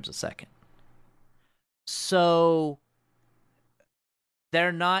 70 frames a second. So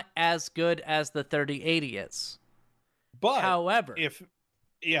they're not as good as the 3080 is. But however, if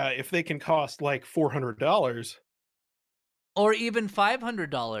they can cost $400 or even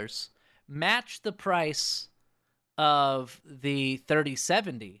 $500, match the price of the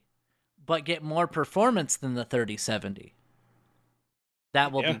 3070, but get more performance than the 3070,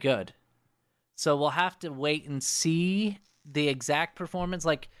 that will be good. So we'll have to wait and see the exact performance.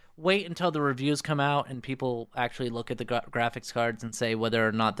 Wait until the reviews come out and people actually look at the graphics cards and say whether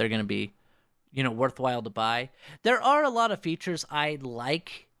or not they're going to be, worthwhile to buy. There are a lot of features I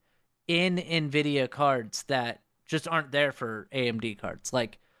like in NVIDIA cards that just aren't there for AMD cards.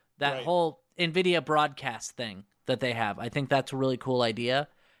 Like that whole NVIDIA broadcast thing that they have. I think that's a really cool idea.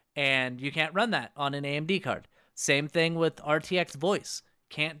 And you can't run that on an AMD card. Same thing with RTX voice.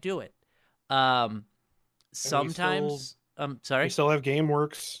 Can't do it. Sometimes, sorry. We still have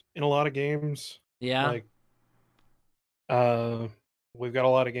GameWorks in a lot of games. Yeah. We've got a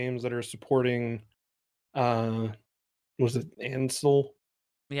lot of games that are supporting, was it Ansel?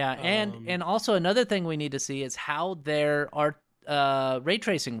 Yeah, and also another thing we need to see is how their ray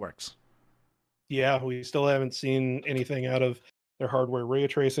tracing works. Yeah, we still haven't seen anything out of their hardware ray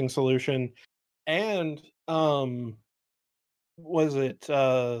tracing solution. And was it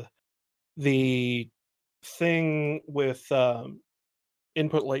the thing with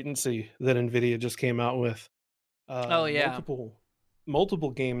input latency that NVIDIA just came out with? Multiple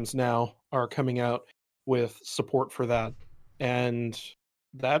games now are coming out with support for that, and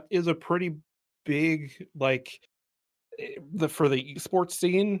that is a pretty big for the esports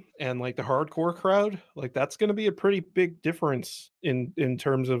scene and the hardcore crowd. That's going to be a pretty big difference in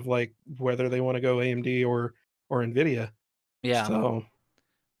terms of whether they want to go AMD or NVIDIA. Yeah. So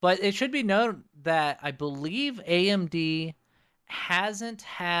But it should be known that I believe AMD hasn't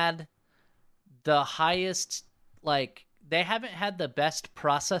had the highest, like, they haven't had the best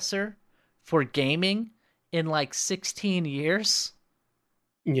processor for gaming in like 16 years.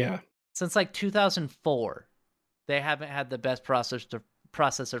 yeah, Since like 2004, they haven't had the best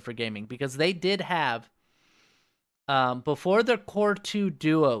processor for gaming, because they did have, before the Core 2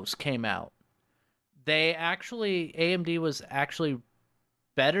 Duos came out, AMD was actually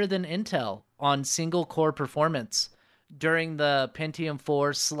better than Intel on single core performance during the Pentium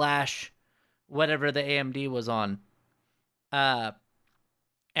 4 slash whatever the AMD was on. Uh,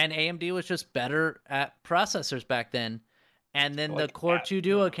 and AMD was just better at processors back then. And then the like Core 2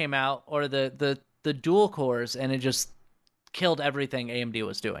 Duo came out, or the dual cores, and it just killed everything AMD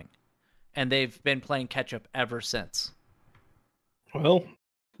was doing. And they've been playing catch up ever since. well,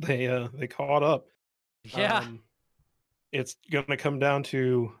 they caught up. Yeah. It's gonna come down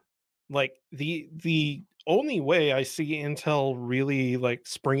to like the only way I see Intel really like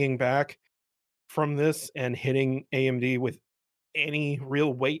springing back from this and hitting AMD with any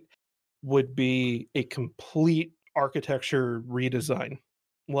real weight would be a complete architecture redesign.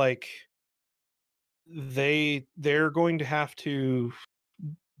 Like they're going to have to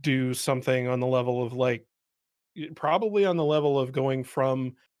do something on the level of like probably on the level of going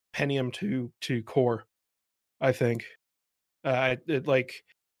from Pentium to Core. I think like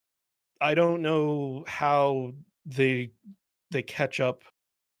I don't know how they catch up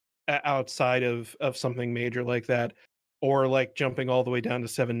outside of something major like that, or like jumping all the way down to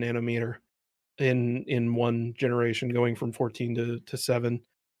 7 nanometer in one generation, going from 14 to 7.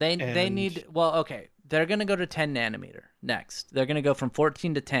 They And need, well, okay, they're going to go to 10 nanometer next. They're going to go from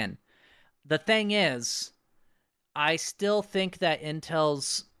 14 to 10. The thing is, I still think that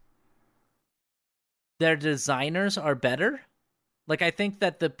their designers are better. Like, I think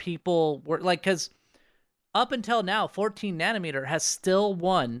that the people were like, because up until now, 14 nanometer has still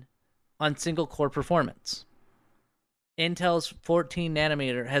won on single core performance. Intel's 14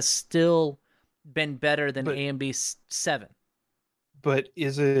 nanometer has still been better than AMD's 7. but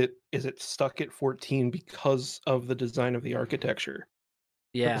is it stuck at 14 because of the design of the architecture?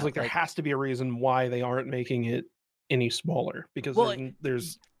 Yeah, Because like there has to be a reason why they aren't making it any smaller, because well,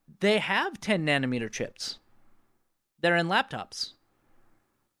 there's they have 10 nanometer chips. They're in laptops.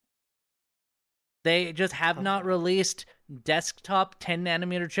 They just have not released desktop 10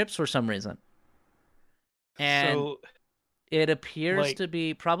 nanometer chips for some reason. And so it appears like to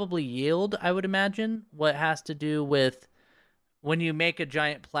be probably yield, I would imagine. What has to do with when you make a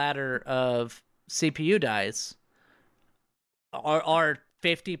giant platter of CPU dies, are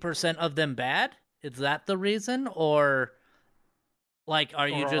 50% of them bad? Is that the reason? Or like, are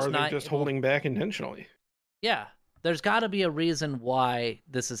you or just are they not just able... holding back intentionally? Yeah, there's got to be a reason why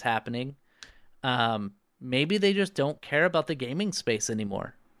this is happening. Maybe they just don't care about the gaming space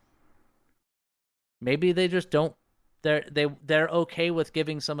anymore. Maybe they just don't. They're okay with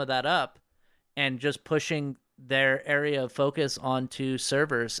giving some of that up and just pushing their area of focus onto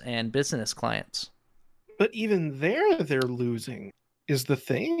servers and business clients. But even there, they're losing is the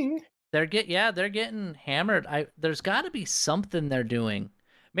thing. They're getting hammered. There's got to be something they're doing.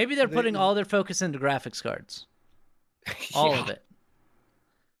 Maybe they're putting all their focus into graphics cards. All of it.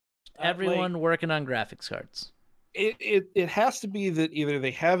 Everyone working on graphics cards. It has to be that either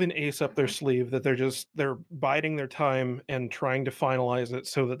they have an ace up their sleeve that they're biding their time and trying to finalize it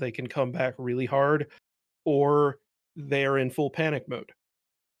so that they can come back really hard, or they're in full panic mode.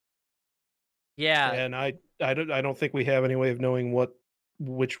 Yeah. And I don't think we have any way of knowing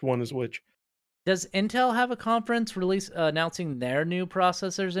which one is which. Does Intel have a conference announcing their new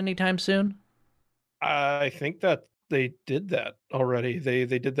processors anytime soon? I think that they did that already. They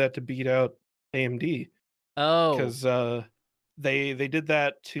did that to beat out AMD. Oh, Because they did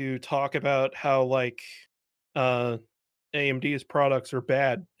that to talk about how like AMD's products are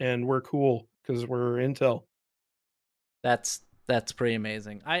bad and we're cool because we're Intel. that's pretty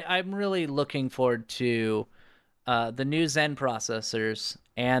amazing. I'm really looking forward to the new Zen processors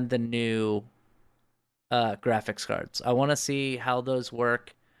and the new graphics cards. I want to see how those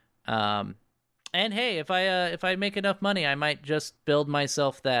work. And hey, if I make enough money, I might just build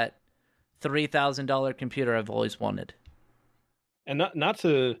myself that $3,000 computer I've always wanted. And not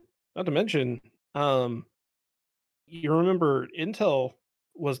to mention, you remember Intel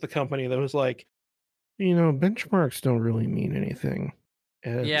was the company that was like, benchmarks don't really mean anything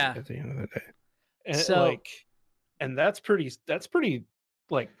at the end of the day. And So, and that's pretty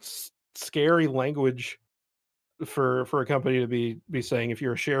like scary language for a company to be saying if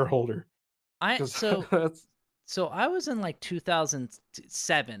you're a shareholder. so So I was in like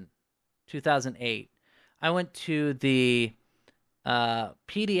 2007, 2008. I went to the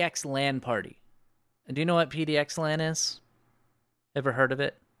PDX LAN party. And do you know what PDX LAN is? Ever heard of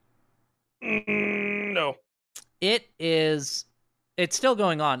it? No. It's still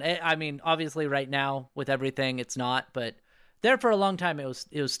going on. I mean, obviously right now with everything it's not, but there for a long time it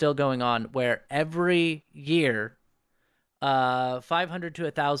was still going on, where every year 500 to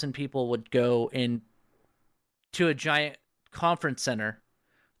 1,000 people would go in to a giant conference center,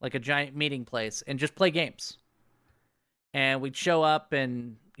 like a giant meeting place, and just play games. And we'd show up,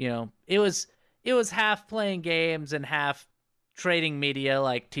 and it was half playing games and half trading media,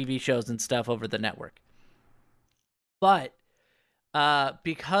 like TV shows and stuff over the network. But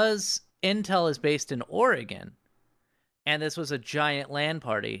because Intel is based in Oregon, and this was a giant LAN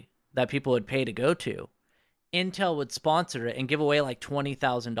party that people would pay to go to, Intel would sponsor it and give away like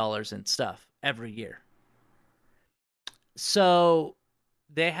 $20,000 in stuff every year. So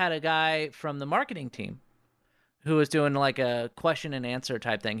they had a guy from the marketing team who was doing like a question and answer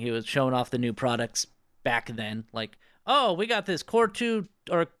type thing. He was showing off the new products back then, like, oh, we got this Core 2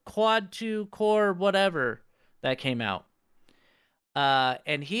 or Quad 2 Core whatever that came out.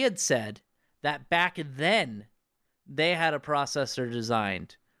 And he had said that back then they had a processor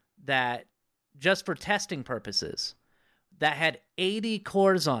designed that, just for testing purposes, that had 80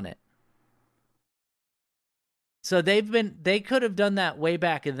 cores on it. So they could have done that way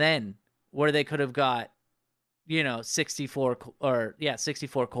back then, where they could have got, 64 core,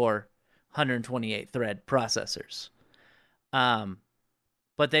 128 thread processors.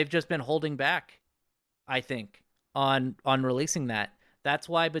 But they've just been holding back, I think, on releasing that. That's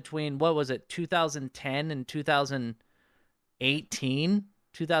why between, what was it, 2010 and 2018,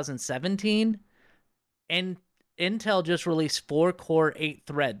 2017, and Intel just released 4-core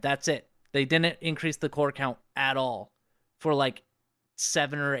 8-thread. That's it. They didn't increase the core count at all for like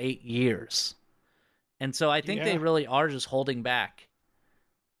 7 or 8 years. And so I think they really are just holding back.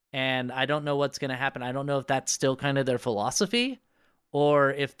 And I don't know what's going to happen. I don't know if that's still kind of their philosophy,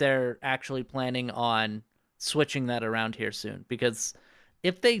 or if they're actually planning on switching that around here soon. Because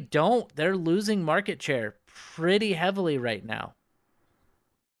if they don't, they're losing market share pretty heavily right now.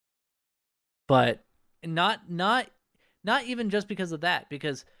 But not even just because of that,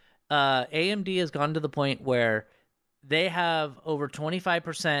 because AMD has gone to the point where they have over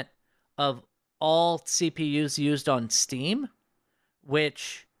 25% of all CPUs used on Steam,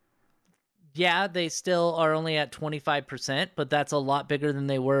 which, yeah, they still are only at 25%, but that's a lot bigger than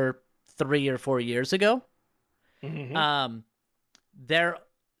they were 3 or 4 years ago. Mm-hmm. Their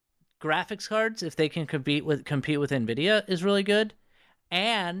graphics cards, if they can compete with NVIDIA, is really good.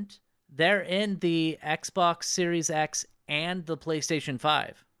 And they're in the Xbox Series X and the PlayStation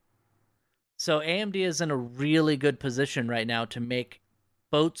 5. So AMD is in a really good position right now to make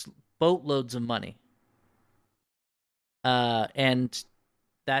boatloads of money. And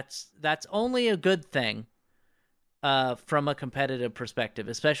that's only a good thing from a competitive perspective,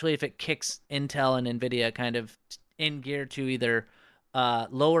 especially if it kicks Intel and NVIDIA kind of in gear to either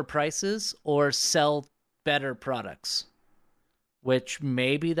lower prices or sell better products. Which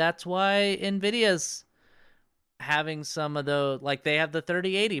maybe that's why NVIDIA's having some of the, like, they have the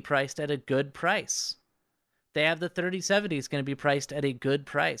 3080 priced at a good price. They have the 3070 is going to be priced at a good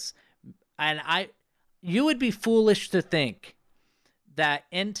price. And you would be foolish to think that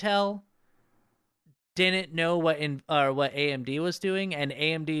Intel didn't know what AMD was doing, and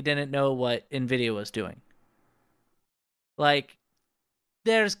AMD didn't know what NVIDIA was doing. Like,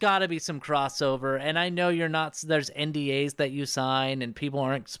 there's got to be some crossover, and I know there's NDAs that you sign, and people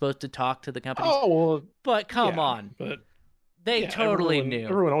aren't supposed to talk to the companies. Oh, well, but come on. But they totally knew.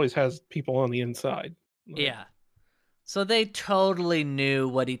 Everyone always has people on the inside. Yeah. So they totally knew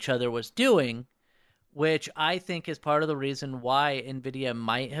what each other was doing, which I think is part of the reason why NVIDIA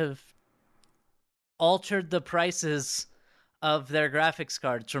might have altered the prices of their graphics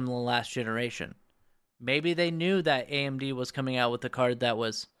cards from the last generation. Maybe they knew that AMD was coming out with a card that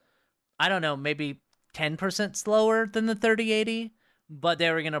was, I don't know, maybe 10% slower than the 3080, but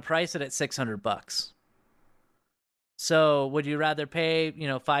they were going to price it at $600. So would you rather pay,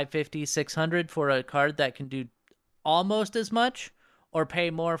 $550, $600 for a card that can do almost as much, or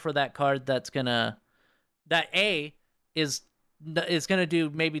pay more for that card that is going to do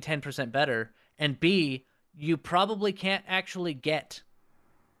maybe 10% better, and B, you probably can't actually get,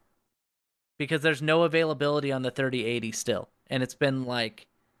 because there's no availability on the 3080 still, and it's been like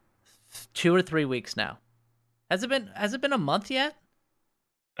 2 or 3 weeks now. Has it been a month yet?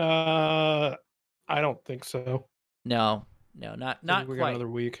 I don't think so. No, not we quite. got another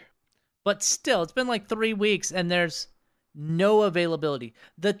week. But still, it's been like 3 weeks and there's no availability.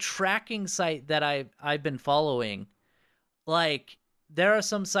 The tracking site that I've been following, like there are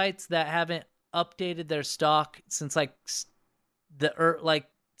some sites that haven't updated their stock since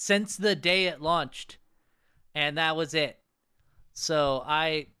since the day it launched, and that was it. So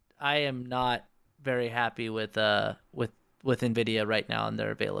I am not very happy with Nvidia right now and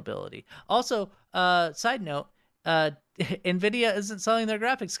their availability. Also, side note, Nvidia isn't selling their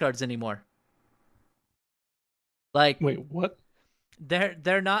graphics cards anymore. Like, Wait, what?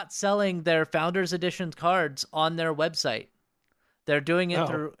 they're not selling their Founders Edition cards on their website. They're doing it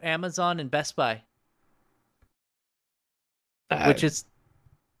through Amazon and Best Buy, which is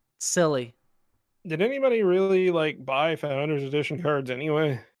silly. Did anybody really like buy Founders Edition cards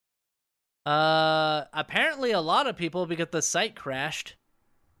anyway? Apparently a lot of people, because the site crashed.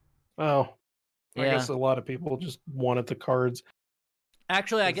 Oh, I Yeah. guess a lot of people just wanted the cards.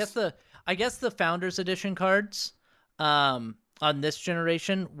 Actually, I guess the Founders Edition cards on this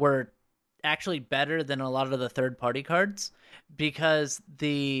generation were actually better than a lot of the third-party cards, because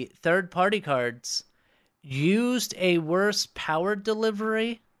the third-party cards used a worse power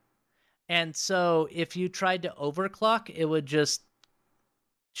delivery, and so if you tried to overclock, it would just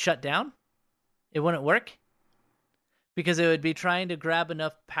shut down. It wouldn't work because it would be trying to grab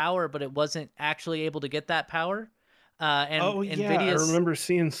enough power, but it wasn't actually able to get that power. And I remember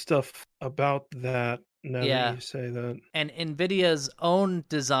seeing stuff about that. Now that you say that, and Nvidia's own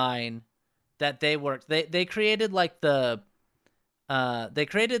design that they worked, they created like they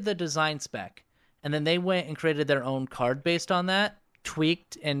created the design spec, and then they went and created their own card based on that,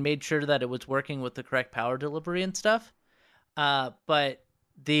 tweaked and made sure that it was working with the correct power delivery and stuff. But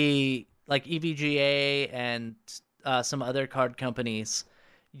the like EVGA and some other card companies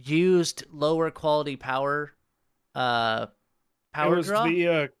used lower quality power draw.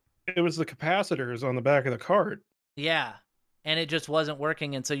 It was the capacitors on the back of the card. Yeah, and it just wasn't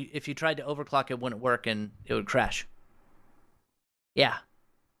working, and so if you tried to overclock, it wouldn't work, and it would crash. Yeah,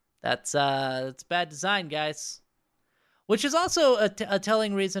 that's bad design, guys. Which is also a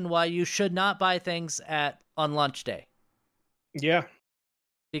telling reason why you should not buy things on launch day. Yeah,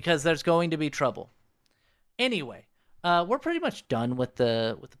 because there's going to be trouble. Anyway, we're pretty much done with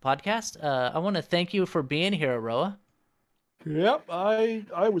the podcast. I want to thank you for being here, Aroah. Yep,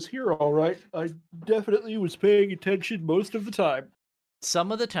 I was here all right. I definitely was paying attention most of the time.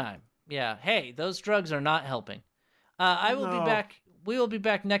 Some of the time. Yeah. Hey, those drugs are not helping. I will be back. We will be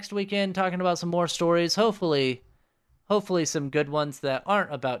back next weekend talking about some more stories. Hopefully some good ones that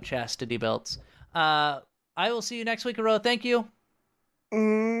aren't about chastity belts. I will see you next week, Aroah. Thank you.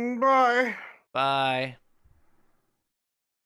 Bye. Bye.